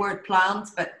say the word plant,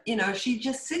 but she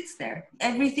just sits there.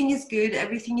 Everything is good.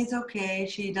 Everything is okay.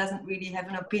 She doesn't really have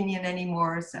an opinion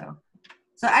anymore. So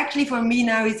actually for me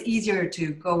now it's easier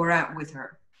to go around with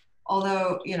her.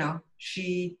 Although,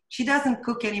 she doesn't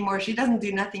cook anymore. She doesn't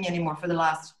do nothing anymore for the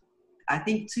last, I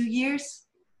think, 2 years.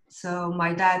 So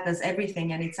my dad does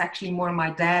everything, and it's actually more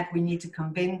my dad we need to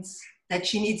convince that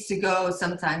she needs to go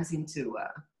sometimes into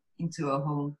a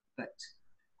home. But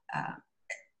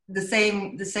the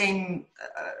same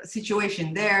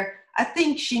situation there. I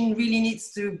think she really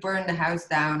needs to burn the house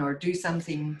down or do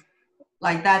something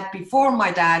like that before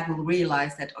my dad will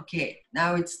realize that, okay,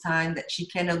 now it's time that she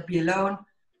cannot be alone.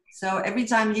 So every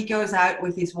time he goes out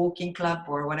with his walking club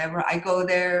or whatever, I go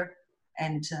there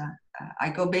and I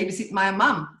go babysit my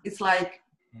mom. It's like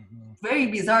very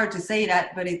bizarre to say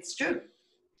that, but it's true.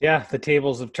 Yeah, the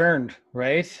tables have turned,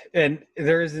 right? And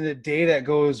there isn't a day that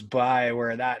goes by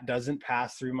where that doesn't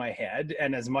pass through my head.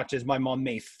 And as much as my mom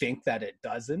may think that it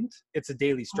doesn't, it's a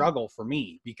daily struggle for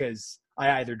me, because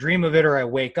I either dream of it or I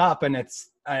wake up and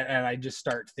I just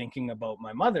start thinking about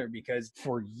my mother, because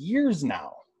for years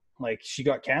now, like, she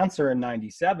got cancer in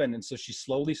 97. And so she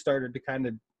slowly started to kind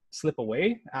of slip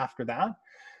away after that.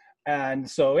 And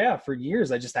so, yeah, for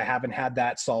years, I haven't had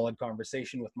that solid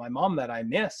conversation with my mom that I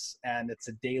miss. And it's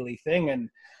a daily thing. And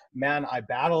man, I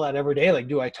battle that every day. Like,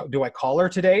 do I call her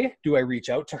today? Do I reach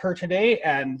out to her today?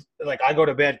 And like, I go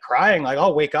to bed crying. Like,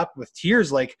 I'll wake up with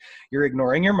tears. Like, you're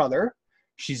ignoring your mother.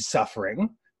 She's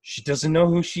suffering. She doesn't know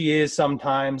who she is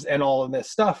sometimes, and all of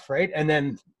this stuff, right? And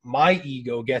then my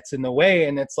ego gets in the way,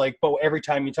 and it's like, but every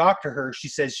time you talk to her, she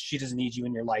says she doesn't need you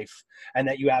in your life, and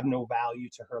that you have no value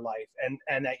to her life,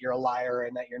 and that you're a liar,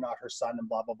 and that you're not her son, and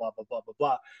blah, blah, blah, blah, blah, blah,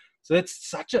 blah. So it's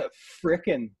such a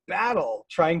freaking battle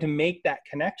trying to make that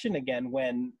connection again,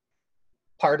 when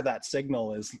part of that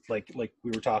signal is like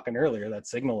we were talking earlier, that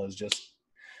signal is just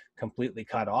completely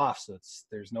cut off. So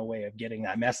there's no way of getting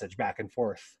that message back and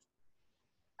forth.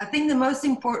 I think the most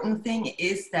important thing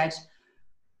is that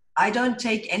I don't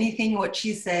take anything what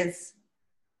she says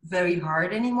very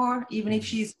hard anymore, even if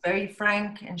she's very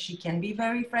frank, and she can be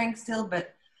very frank still,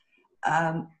 but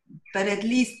at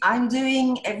least I'm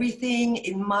doing everything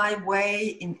in my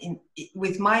way,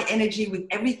 with my energy, with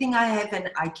everything I have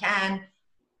and I can,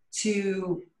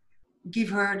 to give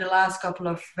her the last couple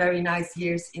of very nice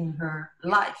years in her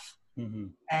life. Mm-hmm.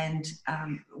 And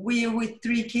we are with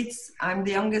 3 kids. I'm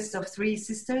the youngest of 3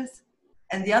 sisters,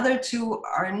 and the other 2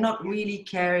 are not really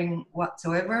caring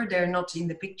whatsoever. They're not in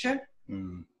the picture.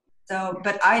 Mm. So,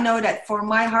 but I know that for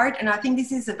my heart, and I think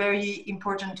this is a very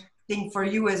important thing for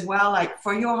you as well, like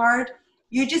for your heart,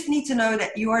 you just need to know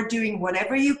that you are doing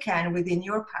whatever you can within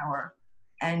your power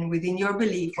and within your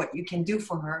belief, what you can do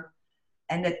for her.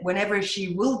 And that whenever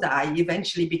she will die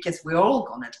eventually, because we're all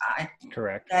gonna die.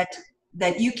 Correct.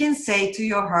 That you can say to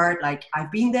your heart, like,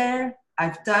 I've been there,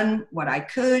 I've done what I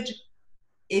could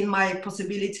in my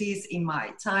possibilities, in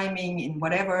my timing, in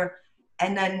whatever,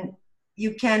 and then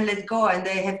you can let go. And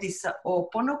they have this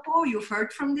Oponopo, you've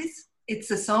heard from this?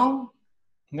 It's a song.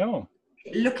 No.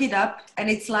 Look it up, and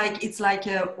it's like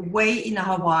a way in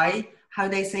Hawaii, how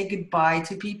they say goodbye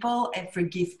to people and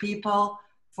forgive people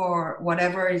for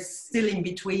whatever is still in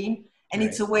between. And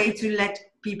It's a way to let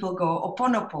people go.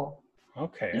 Oponopo.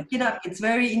 Okay. Look it up. It's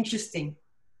very interesting.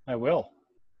 I will.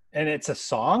 And it's a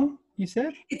song, you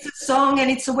said? It's a song, and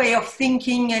it's a way of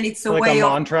thinking, and it's a Like a way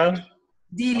of mantra?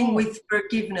 dealing Oh, with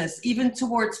forgiveness, even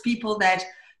towards people that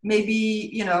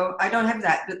maybe, I don't have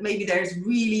that, but maybe there's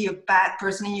really a bad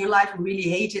person in your life who really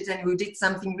hated and who did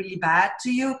something really bad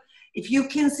to you. If you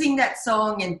can sing that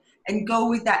song and go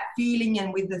with that feeling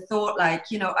and with the thought, like,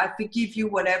 I forgive you,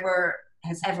 whatever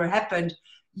has ever happened,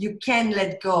 you can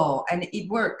let go, and it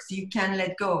works. You can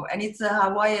let go, and it's a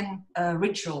Hawaiian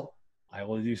ritual. I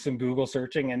will do some Google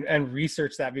searching and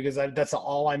research that, because that's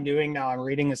all I'm doing now. I'm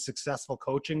reading a successful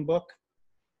coaching book.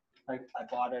 I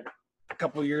bought it a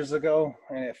couple years ago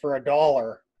for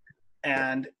 $1,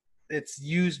 and it's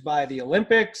used by the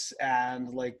Olympics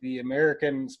and like the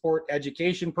American sport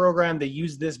education program. They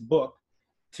use this book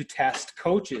to test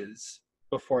coaches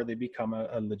before they become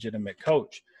a legitimate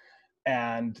coach.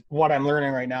 And what I'm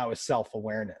learning right now is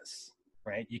self-awareness,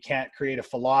 right? You can't create a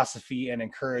philosophy and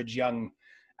encourage young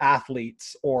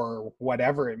athletes or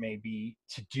whatever it may be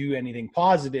to do anything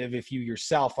positive if you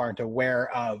yourself aren't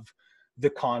aware of the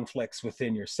conflicts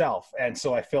within yourself. And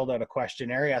so I filled out a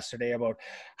questionnaire yesterday about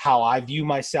how I view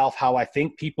myself, how I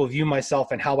think people view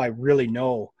myself, and how I really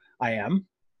know I am,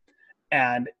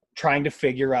 and trying to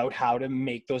figure out how to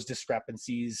make those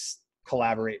discrepancies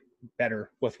collaborate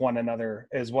better with one another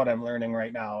is what I'm learning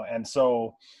right now. And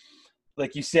so,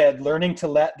 like you said, learning to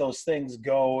let those things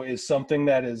go is something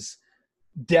that is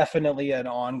definitely an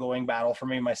ongoing battle for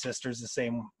me. My sister's the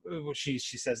same. She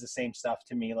says the same stuff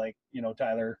to me, like,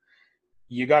 Tyler,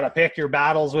 you got to pick your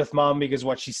battles with mom, because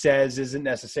what she says isn't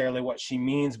necessarily what she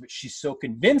means, but she's so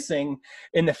convincing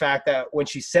in the fact that when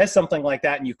she says something like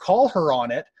that and you call her on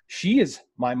it, she is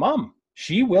my mom.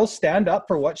 She will stand up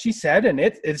for what she said. And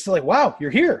it's like, wow,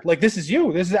 you're here. Like, this is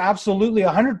you. This is absolutely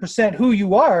 100% who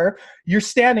you are. You're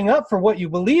standing up for what you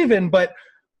believe in, but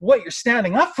what you're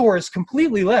standing up for is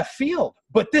completely left field.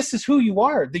 But this is who you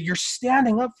are, that you're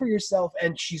standing up for yourself.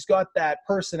 And she's got that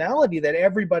personality that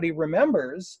everybody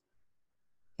remembers,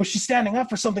 but she's standing up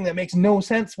for something that makes no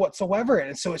sense whatsoever.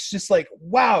 And so it's just like,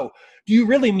 wow, do you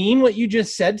really mean what you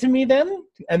just said to me then?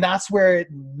 And that's where it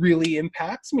really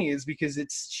impacts me, is because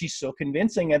she's so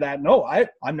convincing of that, no,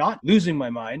 I'm not losing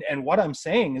my mind. And what I'm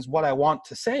saying is what I want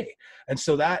to say. And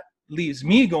so that leaves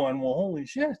me going, well, holy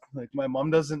shit, like my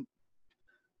mom doesn't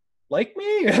like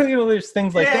me. There's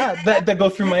things like that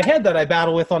go through my head that I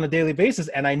battle with on a daily basis.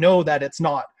 And I know that it's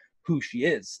not who she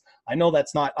is. I know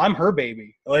that's not, I'm her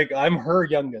baby. Like, I'm her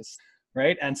youngest,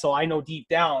 right? And so I know deep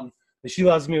down that she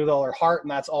loves me with all her heart,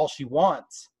 and that's all she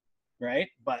wants, right?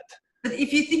 But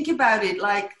if you think about it,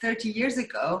 like 30 years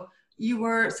ago, you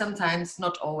were sometimes,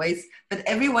 not always, but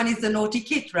everyone is the naughty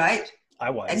kid, right? I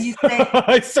was. And you say,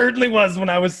 I certainly was when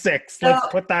I was 6. Let's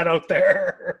put that out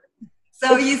there.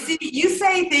 So you see, you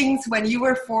say things when you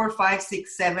were 4, 5,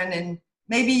 6, 7, and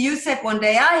maybe you said one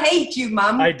day, I hate you,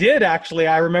 Mom. I did, actually.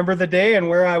 I remember the day and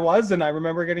where I was, and I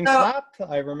remember getting slapped.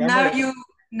 I remember.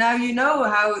 Now you know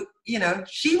how,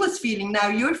 she was feeling. Now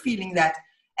you're feeling that.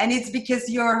 And it's because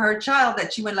you're her child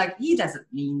that she went like, he doesn't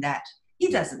mean that.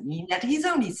 He doesn't mean that. He's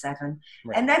only 7.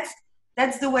 Right. And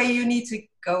that's the way you need to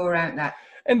go around that.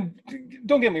 And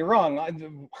don't get me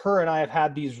wrong, her and I have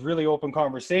had these really open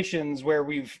conversations where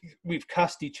we've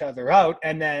cussed each other out.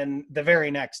 And then the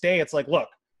very next day, it's like, look,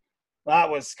 that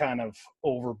was kind of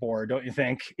overboard, don't you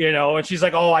think? And she's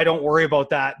like, oh, I don't worry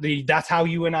about that. That's how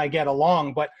you and I get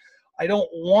along. But I don't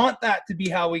want that to be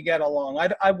how we get along.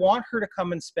 I want her to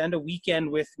come and spend a weekend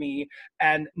with me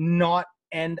and not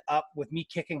end up with me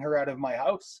kicking her out of my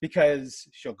house, because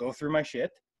she'll go through my shit.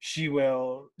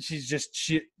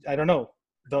 I don't know.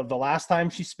 The last time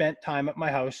she spent time at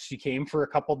my house, she came for a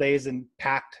couple days and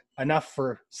packed enough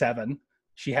for 7.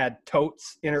 She had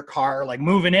totes in her car, like,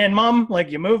 moving in, Mom,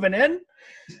 like, you moving in?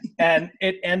 And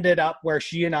it ended up where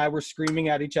she and I were screaming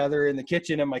at each other in the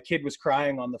kitchen, and my kid was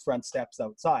crying on the front steps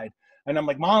outside. And I'm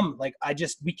like, Mom, like,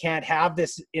 we can't have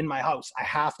this in my house. I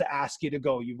have to ask you to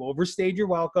go. You've overstayed your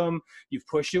welcome. You've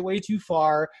pushed it way too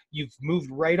far. You've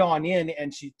moved right on in.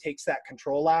 And she takes that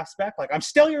control aspect. Like, I'm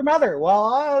still your mother.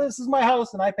 Well, this is my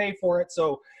house and I pay for it.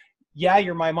 So yeah,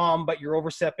 you're my mom, but you're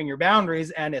overstepping your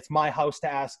boundaries, and it's my house to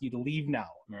ask you to leave now.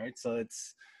 Right. So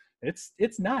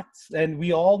it's nuts. And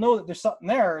we all know that there's something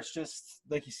there. It's just,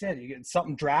 like you said,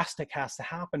 something drastic has to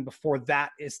happen before that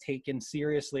is taken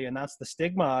seriously. And that's the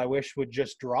stigma I wish would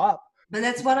just drop. But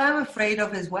that's what I'm afraid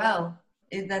of as well,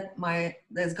 is that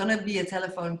there's going to be a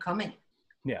telephone coming.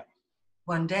 Yeah.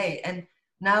 One day. And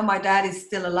now my dad is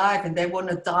still alive, and they want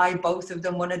to die. Both of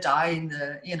them want to die in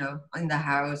the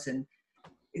house. And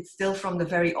it's still from the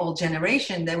very old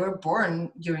generation. They were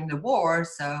born during the war.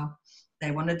 So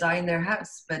they want to die in their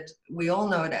house. But we all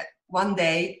know that one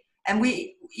day And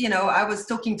I was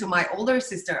talking to my older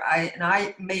sister,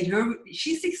 I made her,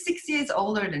 she's 6 years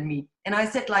older than me. And I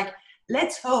said, like,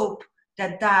 let's hope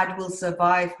that dad will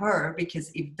survive her,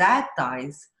 because if dad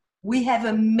dies, we have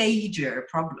a major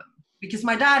problem. Because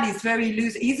my dad is very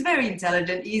loose. He's very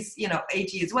intelligent. He's,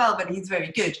 80 as well, but he's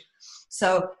very good.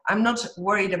 So I'm not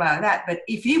worried about that. But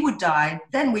if he would die,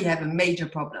 then we have a major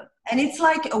problem. And it's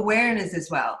like awareness as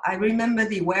well. I remember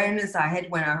the awareness I had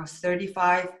when I was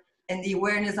 35 and the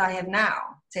awareness I have now,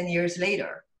 10 years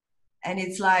later. And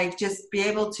it's like, just be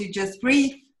able to just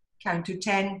breathe, count to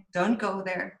 10, don't go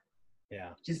there. Yeah.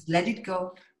 Just let it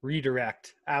go.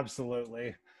 Redirect.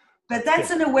 Absolutely. But that's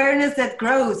an awareness that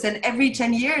grows, and every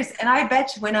 10 years. And I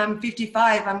bet when I'm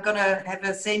 55, I'm going to have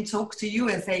the same talk to you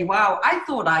and say, wow, I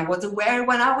thought I was aware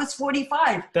when I was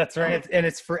 45. That's right. And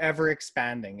it's forever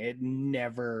expanding. It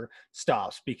never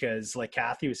stops, because like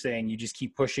Kathy was saying, you just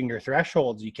keep pushing your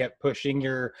thresholds. You kept pushing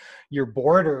your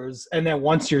borders. And then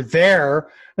once you're there,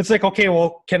 it's like, okay,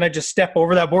 well, can I just step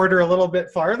over that border a little bit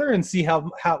farther and see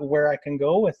where I can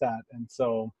go with that? And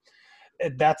so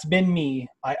that's been me.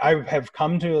 I have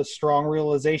come to a strong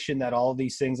realization that all of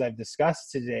these things I've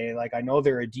discussed today, like, I know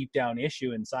they're a deep down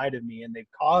issue inside of me, and they've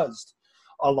caused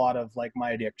a lot of like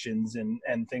my addictions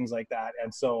and things like that.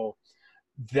 And so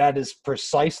that is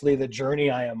precisely the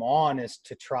journey I am on, is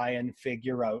to try and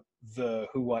figure out the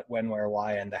who, what, when, where,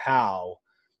 why, and the how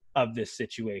of this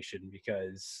situation,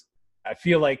 because I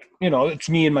feel like, it's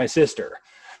me and my sister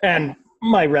and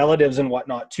my relatives and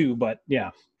whatnot too. But yeah,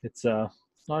 it's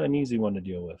not an easy one to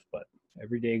deal with, but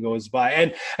every day goes by,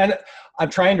 and I'm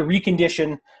trying to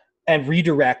recondition and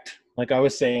redirect. Like I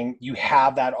was saying, you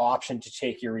have that option to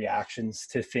take your reactions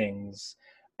to things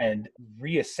and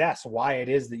reassess why it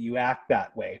is that you act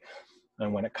that way.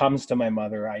 And when it comes to my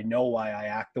mother, I know why I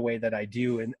act the way that I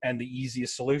do. And the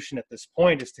easiest solution at this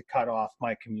point is to cut off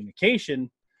my communication,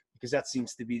 because that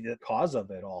seems to be the cause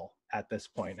of it all at this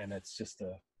point. And it's just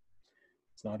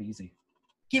it's not easy.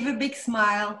 Give a big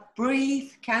smile,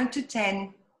 breathe, count to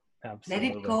 10, Absolutely.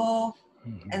 Let it go,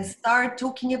 and start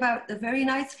talking about the very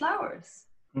nice flowers.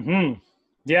 Mm-hmm.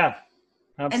 Yeah,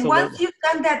 absolutely. And once you've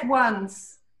done that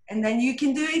once, and then you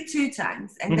can do it 2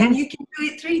 times, and then you can do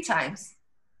it 3 times.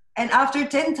 And after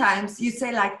 10 times, you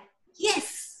say like,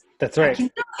 yes, that's right. I can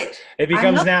do it. It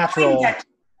becomes natural.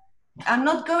 I'm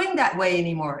not going that way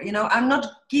anymore. I'm not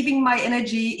giving my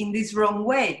energy in this wrong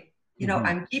way.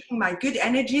 I'm keeping my good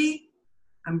energy.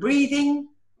 I'm breathing,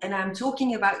 and I'm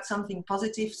talking about something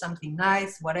positive, something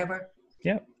nice, whatever.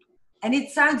 Yeah. And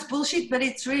it sounds bullshit, but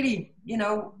it's really,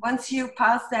 once you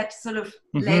pass that sort of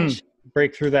ledge.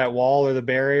 Break through that wall or the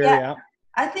barrier. Yeah.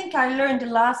 I think I learned the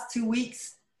last 2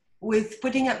 weeks with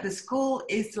putting up the school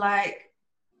is like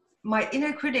my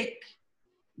inner critic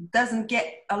doesn't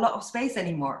get a lot of space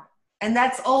anymore. And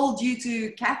that's all due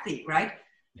to Kathy, right?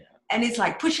 Yeah. And it's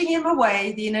like pushing him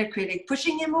away, the inner critic,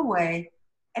 pushing him away.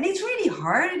 And it's really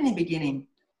hard in the beginning.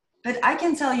 But I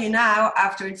can tell you now,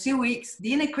 after 2 weeks,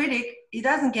 the inner critic, he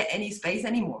doesn't get any space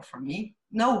anymore from me.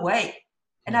 No way.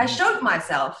 And I showed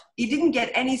myself, he didn't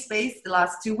get any space the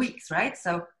last 2 weeks, right?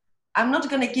 So I'm not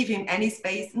going to give him any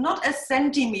space, not a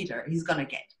centimeter he's going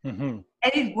to get. And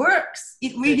it works.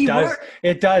 It really works.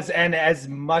 It does. And as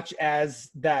much as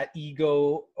that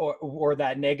ego or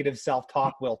that negative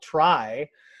self-talk will try,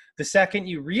 the second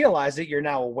you realize it, you're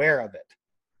now aware of it.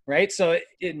 Right. So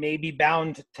it may be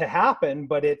bound to happen,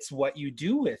 but it's what you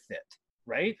do with it.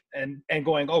 Right. And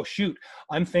going, oh, shoot,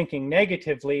 I'm thinking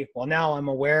negatively. Well, now I'm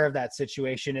aware of that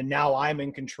situation, and now I'm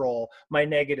in control. My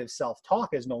negative self-talk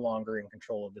is no longer in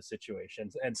control of the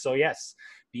situations. And so, yes,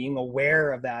 being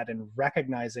aware of that and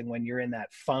recognizing when you're in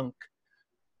that funk,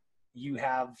 you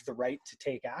have the right to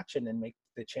take action and make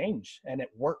the change. And it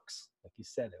works. Like you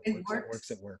said, it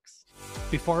works.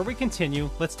 Before we continue,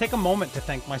 let's take a moment to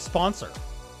thank my sponsor.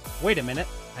 Wait a minute,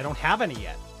 I don't have any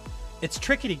yet. It's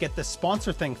tricky to get this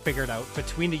sponsor thing figured out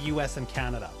between the US and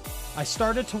Canada. I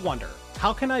started to wonder,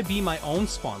 how can I be my own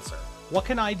sponsor? What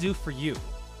can I do for you?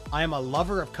 I am a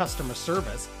lover of customer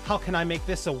service. How can I make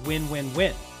this a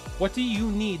win-win-win? What do you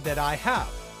need that I have?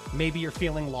 Maybe you're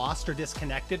feeling lost or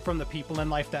disconnected from the people in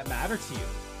life that matter to you.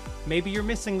 Maybe you're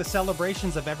missing the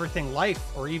celebrations of everything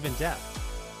life or even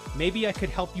death. Maybe I could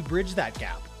help you bridge that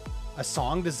gap. A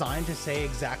song designed to say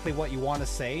exactly what you want to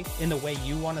say in the way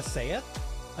you want to say it?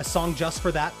 A song just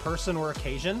for that person or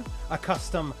occasion? A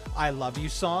custom I love you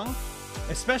song?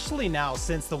 Especially now,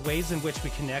 since the ways in which we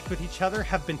connect with each other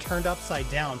have been turned upside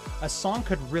down, a song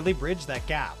could really bridge that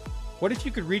gap. What if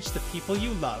you could reach the people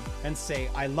you love and say,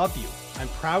 I love you, I'm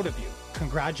proud of you,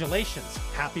 congratulations,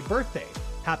 happy birthday,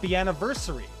 happy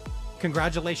anniversary,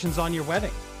 congratulations on your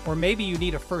wedding, Or maybe you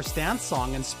need a first dance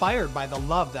song inspired by the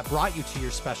love that brought you to your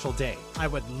special day. I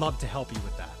would love to help you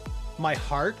with that. My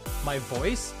heart, my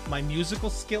voice, my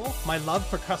musical skill, my love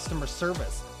for customer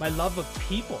service, my love of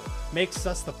people makes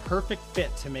us the perfect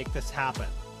fit to make this happen.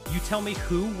 You tell me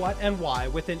who, what, and why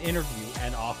with an interview,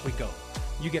 and off we go.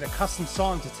 You get a custom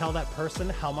song to tell that person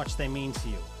how much they mean to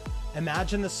you.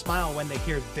 Imagine the smile when they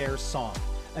hear their song.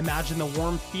 Imagine the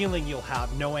warm feeling you'll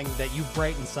have knowing that you've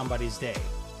brightened somebody's day.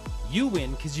 You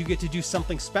win because you get to do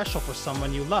something special for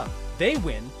someone you love. They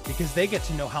win because they get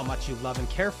to know how much you love and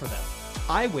care for them.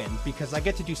 I win because I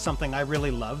get to do something I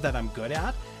really love that I'm good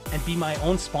at and be my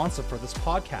own sponsor for this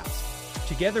podcast.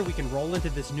 Together we can roll into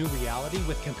this new reality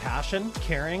with compassion,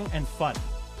 caring, and fun.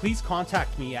 Please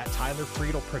contact me at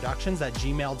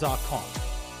tylerfriedelproductions@gmail.com.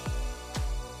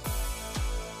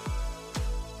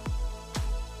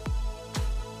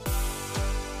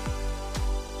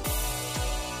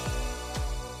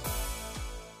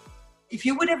 If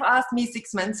you would have asked me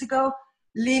 6 months ago,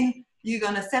 Lin, you're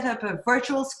going to set up a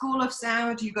virtual school of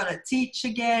sound, you're going to teach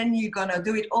again, you're going to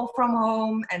do it all from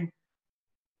home, and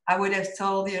I would have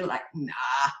told you like, nah,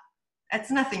 that's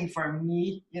nothing for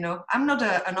me. You know, I'm not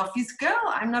an office girl.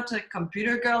 I'm not a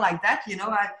computer girl like that. You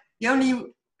know, the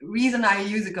only reason I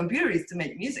use a computer is to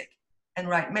make music and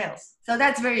write mails. So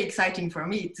that's very exciting for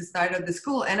me to start up the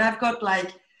school. And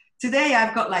today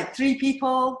I've got 3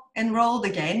 people enrolled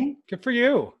again. Good for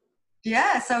you.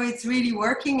 Yeah, so it's really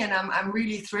working, and I'm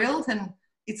really thrilled, and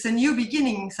it's a new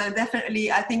beginning. So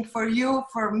definitely, I think for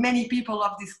many people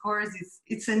of this course,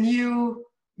 it's a new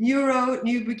road,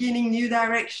 new beginning, new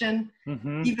direction.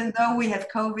 Mm-hmm. Even though we have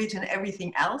COVID and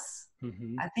everything else,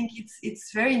 mm-hmm. I think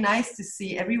it's very nice to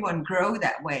see everyone grow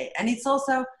that way. And it's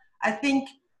also, I think,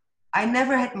 I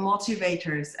never had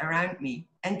motivators around me,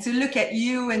 and to look at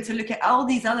you and to look at all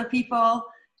these other people,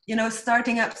 you know,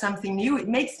 starting up something new, it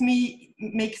makes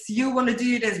you want to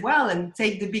do it as well and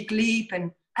take the big leap.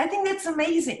 And I think that's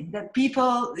amazing that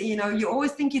people, you know, you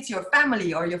always think it's your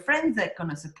family or your friends that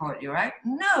gonna support you, right?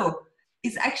 No,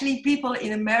 it's actually people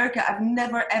in America I've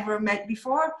never ever met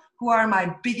before who are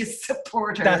my biggest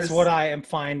supporters. That's what I am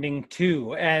finding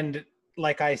too. And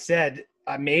like I said,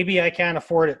 maybe I can't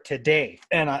afford it today.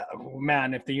 And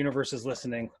man, if the universe is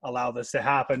listening, allow this to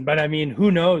happen. But I mean,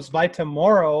 who knows? By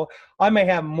tomorrow, I may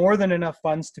have more than enough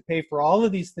funds to pay for all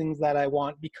of these things that I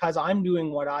want because I'm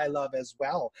doing what I love as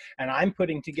well. And I'm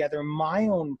putting together my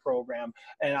own program.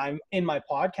 And I'm in my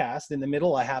podcast, in the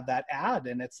middle, I have that ad.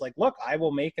 And it's like, look, I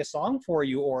will make a song for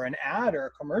you or an ad or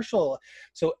a commercial.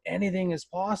 So anything is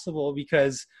possible,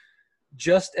 because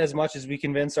just as much as we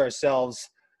convince ourselves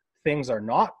things are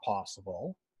not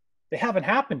possible, they haven't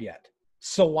happened yet.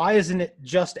 So why isn't it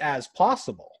just as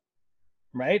possible?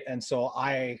 Right? And so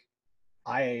I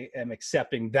am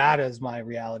accepting that as my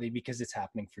reality, because it's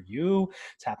happening for you,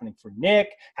 it's happening for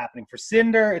Nick, happening for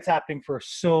Cinder, it's happening for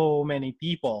so many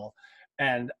people.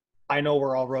 And I know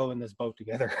we're all rowing this boat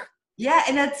together. Yeah,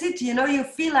 and that's it. You know, you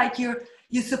feel like you're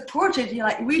supported. You're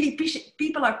like really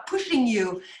people are pushing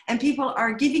you, and people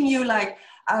are giving you like,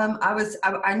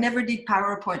 I never did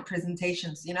PowerPoint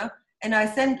presentations, you know, and I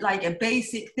sent like a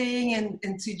basic thing and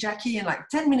to Jackie, and like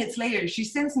 10 minutes later, she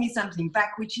sends me something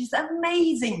back, which is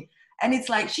amazing. And it's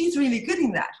like, she's really good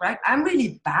in that, right? I'm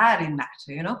really bad in that,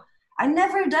 you know. I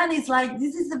never done. It's like,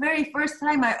 this is the very first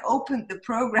time I opened the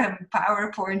program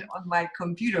PowerPoint on my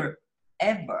computer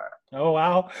ever. Oh,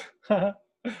 wow.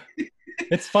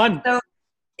 It's fun. So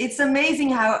it's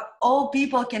amazing how all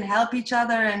people can help each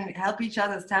other and help each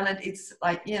other's talent. It's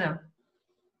like, you know,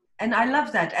 and I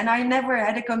love that. And I never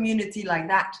had a community like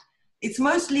that. It's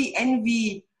mostly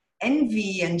envy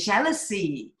and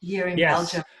jealousy here in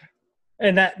Belgium.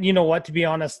 And that, you know what, to be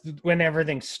honest, when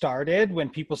everything started, when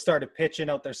people started pitching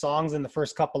out their songs in the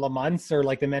first couple of months, or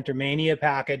like the Mentor Mania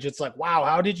package, it's like, wow,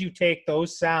 how did you take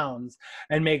those sounds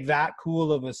and make that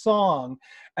cool of a song?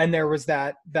 And there was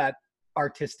that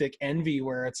artistic envy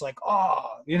where it's like, oh,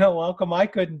 you know, well, come, I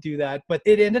couldn't do that. But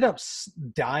it ended up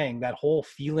dying. That whole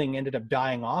feeling ended up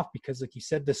dying off because, like you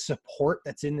said, the support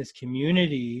that's in this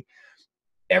community,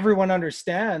 everyone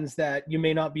understands that you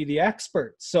may not be the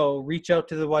expert. So reach out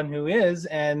to the one who is,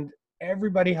 and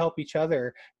everybody help each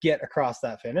other get across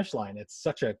that finish line. It's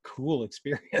such a cool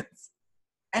experience.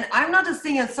 And I'm not a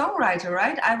singer-songwriter,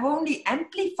 right? I've only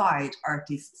amplified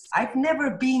artists. I've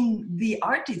never been the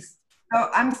artist. So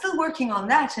I'm still working on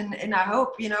that. And I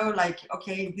hope, you know, like,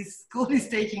 okay, this school is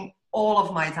taking all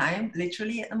of my time,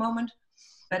 literally at the moment.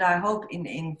 But I hope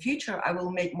in future I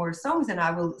will make more songs, and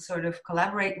I will sort of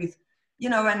collaborate with, you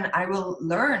know, and I will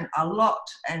learn a lot,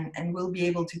 and will be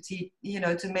able to teach, you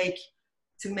know, to make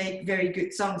very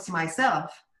good songs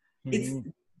myself. Mm-hmm.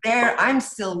 there I'm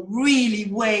still really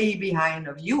way behind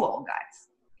of you all guys,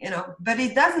 you know, but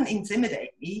it doesn't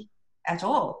intimidate me at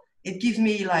all. It gives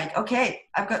me like, okay,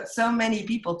 I've got so many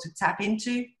people to tap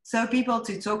into, so people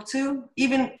to talk to.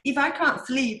 Even if I can't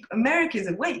sleep, America's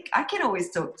awake. I can always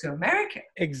talk to America.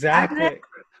 Exactly.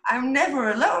 I'm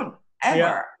never alone, ever.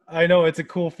 Yeah, I know. It's a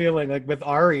cool feeling. Like with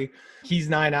Ari, he's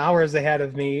 9 hours ahead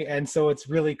of me. And so it's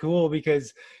really cool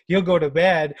because he'll go to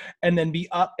bed and then be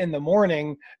up in the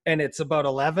morning, and it's about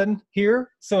 11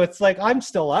 here. So it's like I'm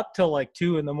still up till like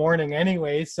 2 in the morning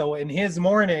anyway. So in his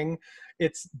morning,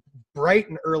 it's bright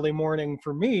and early morning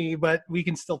for me, but we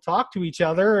can still talk to each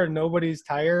other and nobody's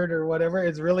tired or whatever.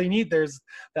 It's really neat. There's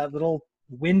that little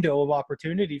window of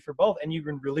opportunity for both, and you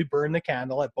can really burn the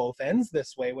candle at both ends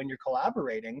this way when you're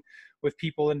collaborating with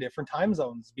people in different time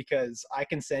zones, because I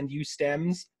can send you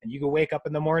stems and you can wake up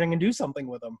in the morning and do something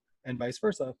with them, and vice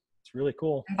versa. It's really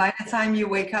cool. And by the time you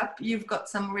wake up, you've got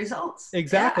some results.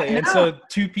 Exactly. Yeah, and so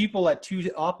two people at two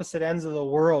opposite ends of the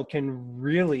world can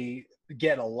really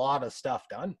get a lot of stuff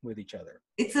done with each other.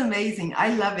 It's amazing.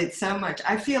 I love it so much.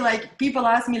 I feel like people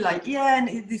ask me like, yeah,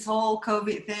 and this whole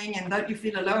COVID thing, and don't you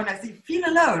feel alone? I say, feel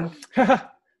alone.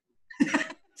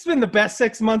 It's been the best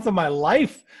 6 months of my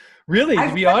life, really,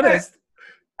 to be honest.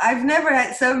 I've never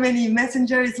had so many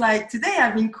messengers. Like today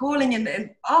I've been calling and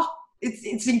oh,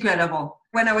 it's incredible.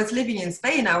 When I was living in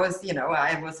Spain, I was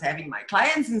having my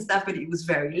clients and stuff, but it was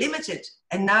very limited.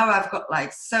 And now I've got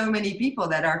like so many people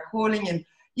that are calling, and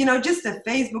you know, just the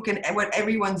Facebook and what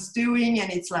everyone's doing.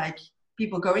 And it's like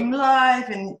people going live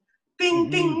and ping,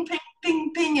 ping, ping,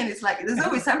 ping, ping. And it's like, there's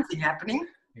always something happening.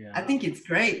 Yeah. I think it's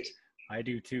great. I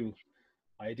do too.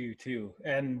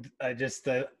 And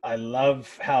I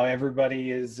love how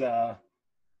everybody's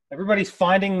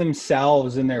finding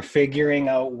themselves, and they're figuring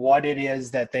out what it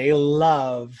is that they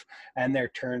love, and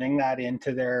they're turning that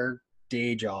into their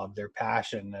day job, their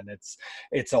passion. And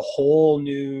it's a whole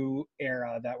new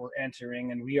era that we're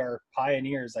entering, and we are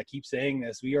pioneers. I keep saying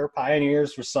this, we are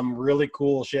pioneers for some really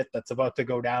cool shit that's about to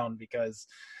go down, because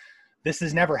this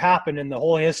has never happened in the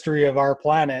whole history of our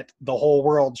planet, the whole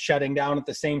world shutting down at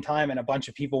the same time and a bunch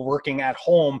of people working at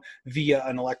home via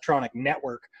an electronic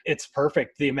network. It's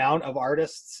perfect. The amount of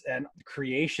artists and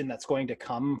creation that's going to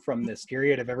come from this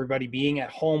period of everybody being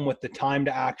at home with the time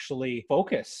to actually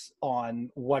focus on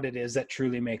what it is that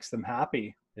truly makes them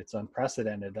happy. It's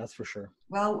unprecedented, that's for sure.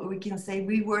 Well, we can say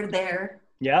we were there.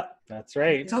 Yeah, that's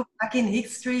right. So back in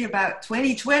history, about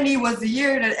 2020 was the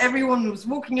year that everyone was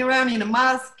walking around in a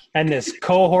mask. And this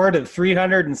cohort of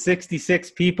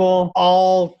 366 people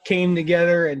all came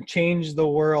together and changed the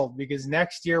world, because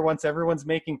next year, once everyone's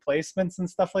making placements and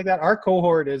stuff like that, our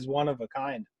cohort is one of a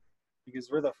kind, because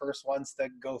we're the first ones to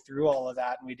go through all of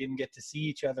that, and we didn't get to see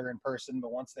each other in person.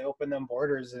 But once they open them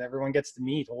borders and everyone gets to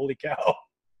meet, holy cow.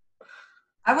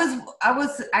 I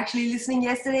was actually listening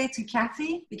yesterday to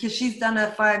Kathy, because she's done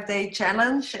a 5-day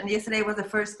challenge, and yesterday was the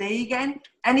first day again.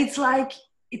 And it's like,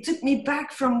 it took me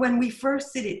back from when we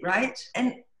first did it, right?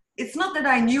 And it's not that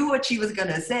I knew what she was going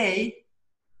to say,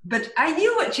 but I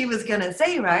knew what she was going to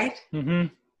say, right? Mm-hmm.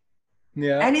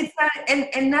 Yeah. And it's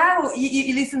and now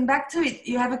you listen back to it,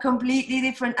 you have a completely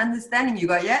different understanding. You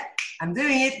go, yeah, I'm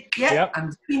doing it. Yeah, yep.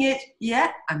 I'm doing it. Yeah,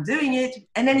 I'm doing it.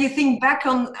 And then I think back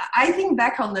on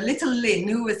the little Lin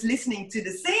who was listening to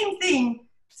the same thing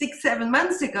 6-7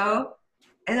 months ago.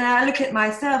 And then I look at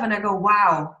myself and I go,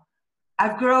 wow,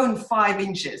 I've grown 5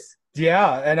 inches.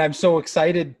 Yeah. And I'm so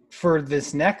excited for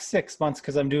this next 6 months,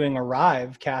 because I'm doing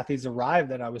Kathy's Arrive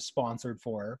that I was sponsored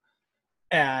for.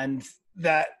 And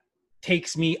that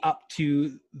takes me up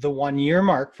to the 1 year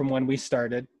mark from when we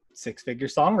started Figure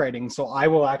Songwriting. So I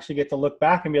will actually get to look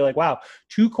back and be like, wow,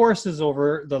 2 courses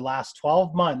over the last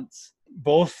 12 months,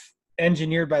 both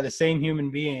engineered by the same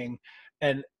human being.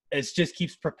 And it just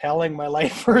keeps propelling my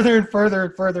life further and further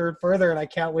and further and further. And I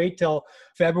can't wait till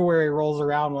February rolls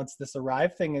around, once this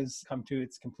Arrive thing has come to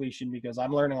its completion, because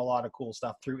I'm learning a lot of cool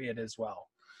stuff through it as well.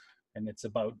 And it's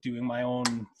about doing my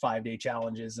own 5-day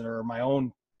challenges or my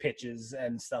own pitches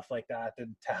and stuff like that,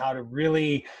 and to how to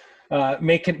really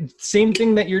make it same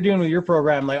thing that you're doing with your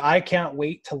program. Like, I can't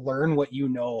wait to learn what you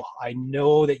know. I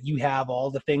know that you have all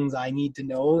the things I need to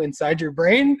know inside your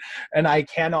brain, and I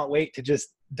cannot wait to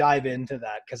just dive into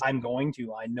that, because I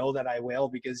know that I will,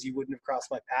 because you wouldn't have crossed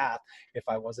my path if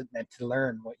I wasn't meant to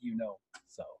learn what you know.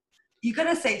 So you're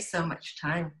gonna save so much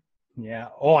time. Yeah.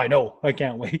 Oh, I know. I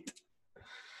can't wait.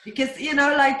 Because, you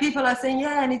know, like people are saying,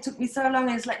 yeah, and it took me so long.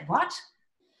 And it's like, what?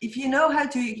 If you know how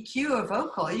to EQ a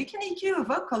vocal, you can EQ a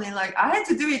vocal in like, I had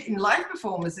to do it in live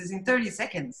performances in 30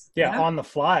 seconds. Yeah, you know? On the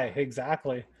fly.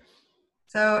 Exactly.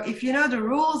 So if you know the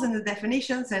rules and the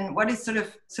definitions and what is sort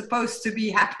of supposed to be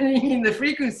happening in the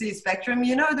frequency spectrum,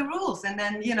 you know the rules. And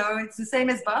then, you know, it's the same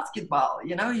as basketball.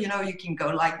 You know, you can go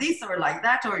like this or like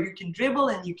that, or you can dribble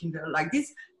and you can go like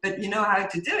this, but you know how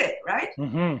to do it, right?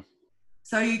 Mm-hmm.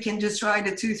 So you can just try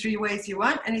the 2-3 ways you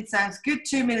want, and it sounds good.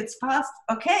 2 minutes passed.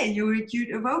 Okay, you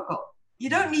recute a vocal. You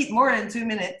don't need more than 2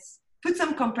 minutes. Put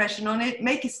some compression on it,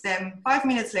 make a stem. 5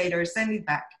 minutes later, send it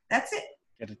back. That's it.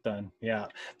 Get it done. Yeah.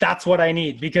 That's what I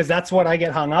need, because that's what I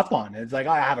get hung up on. It's like,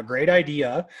 I have a great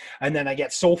idea and then I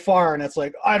get so far and it's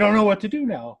like, I don't know what to do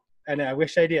now. And I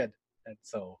wish I did. And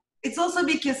so it's also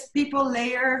because people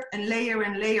layer and layer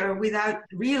and layer without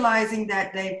realizing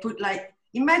that they put, like,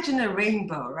 imagine a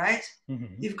rainbow, right?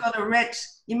 Mm-hmm. You've got a red,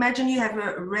 imagine you have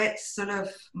a red sort of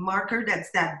marker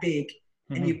that's that big,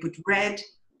 mm-hmm. and you put red,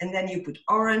 and then you put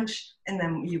orange, and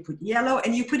then you put yellow,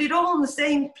 and you put it all in the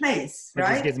same place,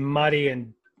 right? It just gets muddy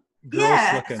and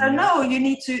gross looking. So no, you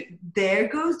need to, there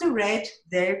goes the red,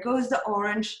 there goes the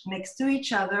orange next to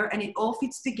each other, and it all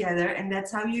fits together, and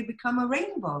that's how you become a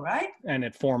rainbow, right? And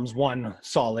it forms one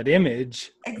solid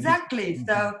image. Exactly. Mm-hmm.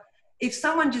 So if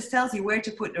someone just tells you where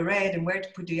to put the red and where to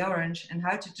put the orange and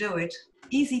how to do it,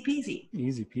 easy peasy.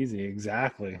 Easy peasy,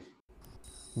 exactly.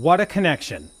 What a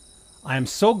connection. I am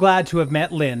so glad to have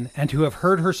met Lin and to have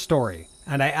heard her story,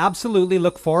 and I absolutely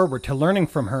look forward to learning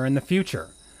from her in the future.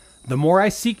 The more I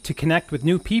seek to connect with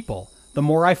new people, the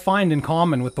more I find in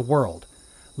common with the world.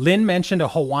 Lin mentioned a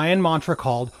Hawaiian mantra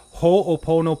called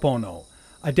Ho'oponopono.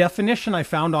 A definition I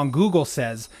found on Google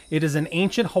says it is an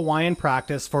ancient Hawaiian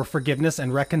practice for forgiveness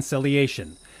and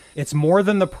reconciliation. It's more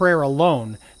than the prayer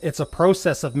alone. It's a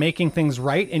process of making things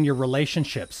right in your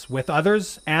relationships with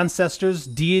others, ancestors,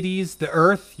 deities, the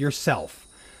earth, yourself.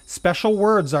 Special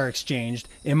words are exchanged,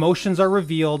 emotions are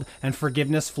revealed, and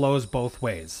forgiveness flows both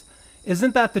ways.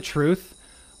 Isn't that the truth?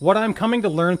 What I'm coming to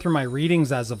learn through my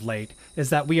readings as of late is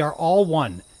that we are all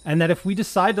one, and that if we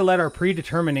decide to let our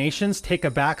predeterminations take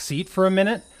a back seat for a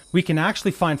minute, we can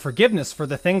actually find forgiveness for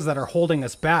the things that are holding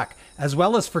us back, as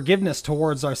well as forgiveness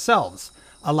towards ourselves,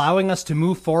 allowing us to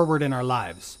move forward in our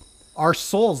lives. Our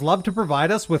souls love to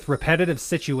provide us with repetitive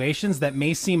situations that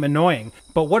may seem annoying,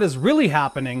 but what is really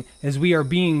happening is we are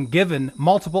being given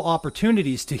multiple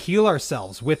opportunities to heal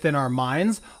ourselves within our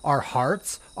minds, our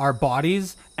hearts, our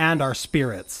bodies, and our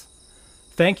spirits.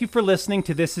 Thank you for listening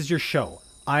to This Is Your Show.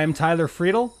 I am Tyler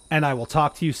Friedel, and I will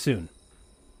talk to you soon.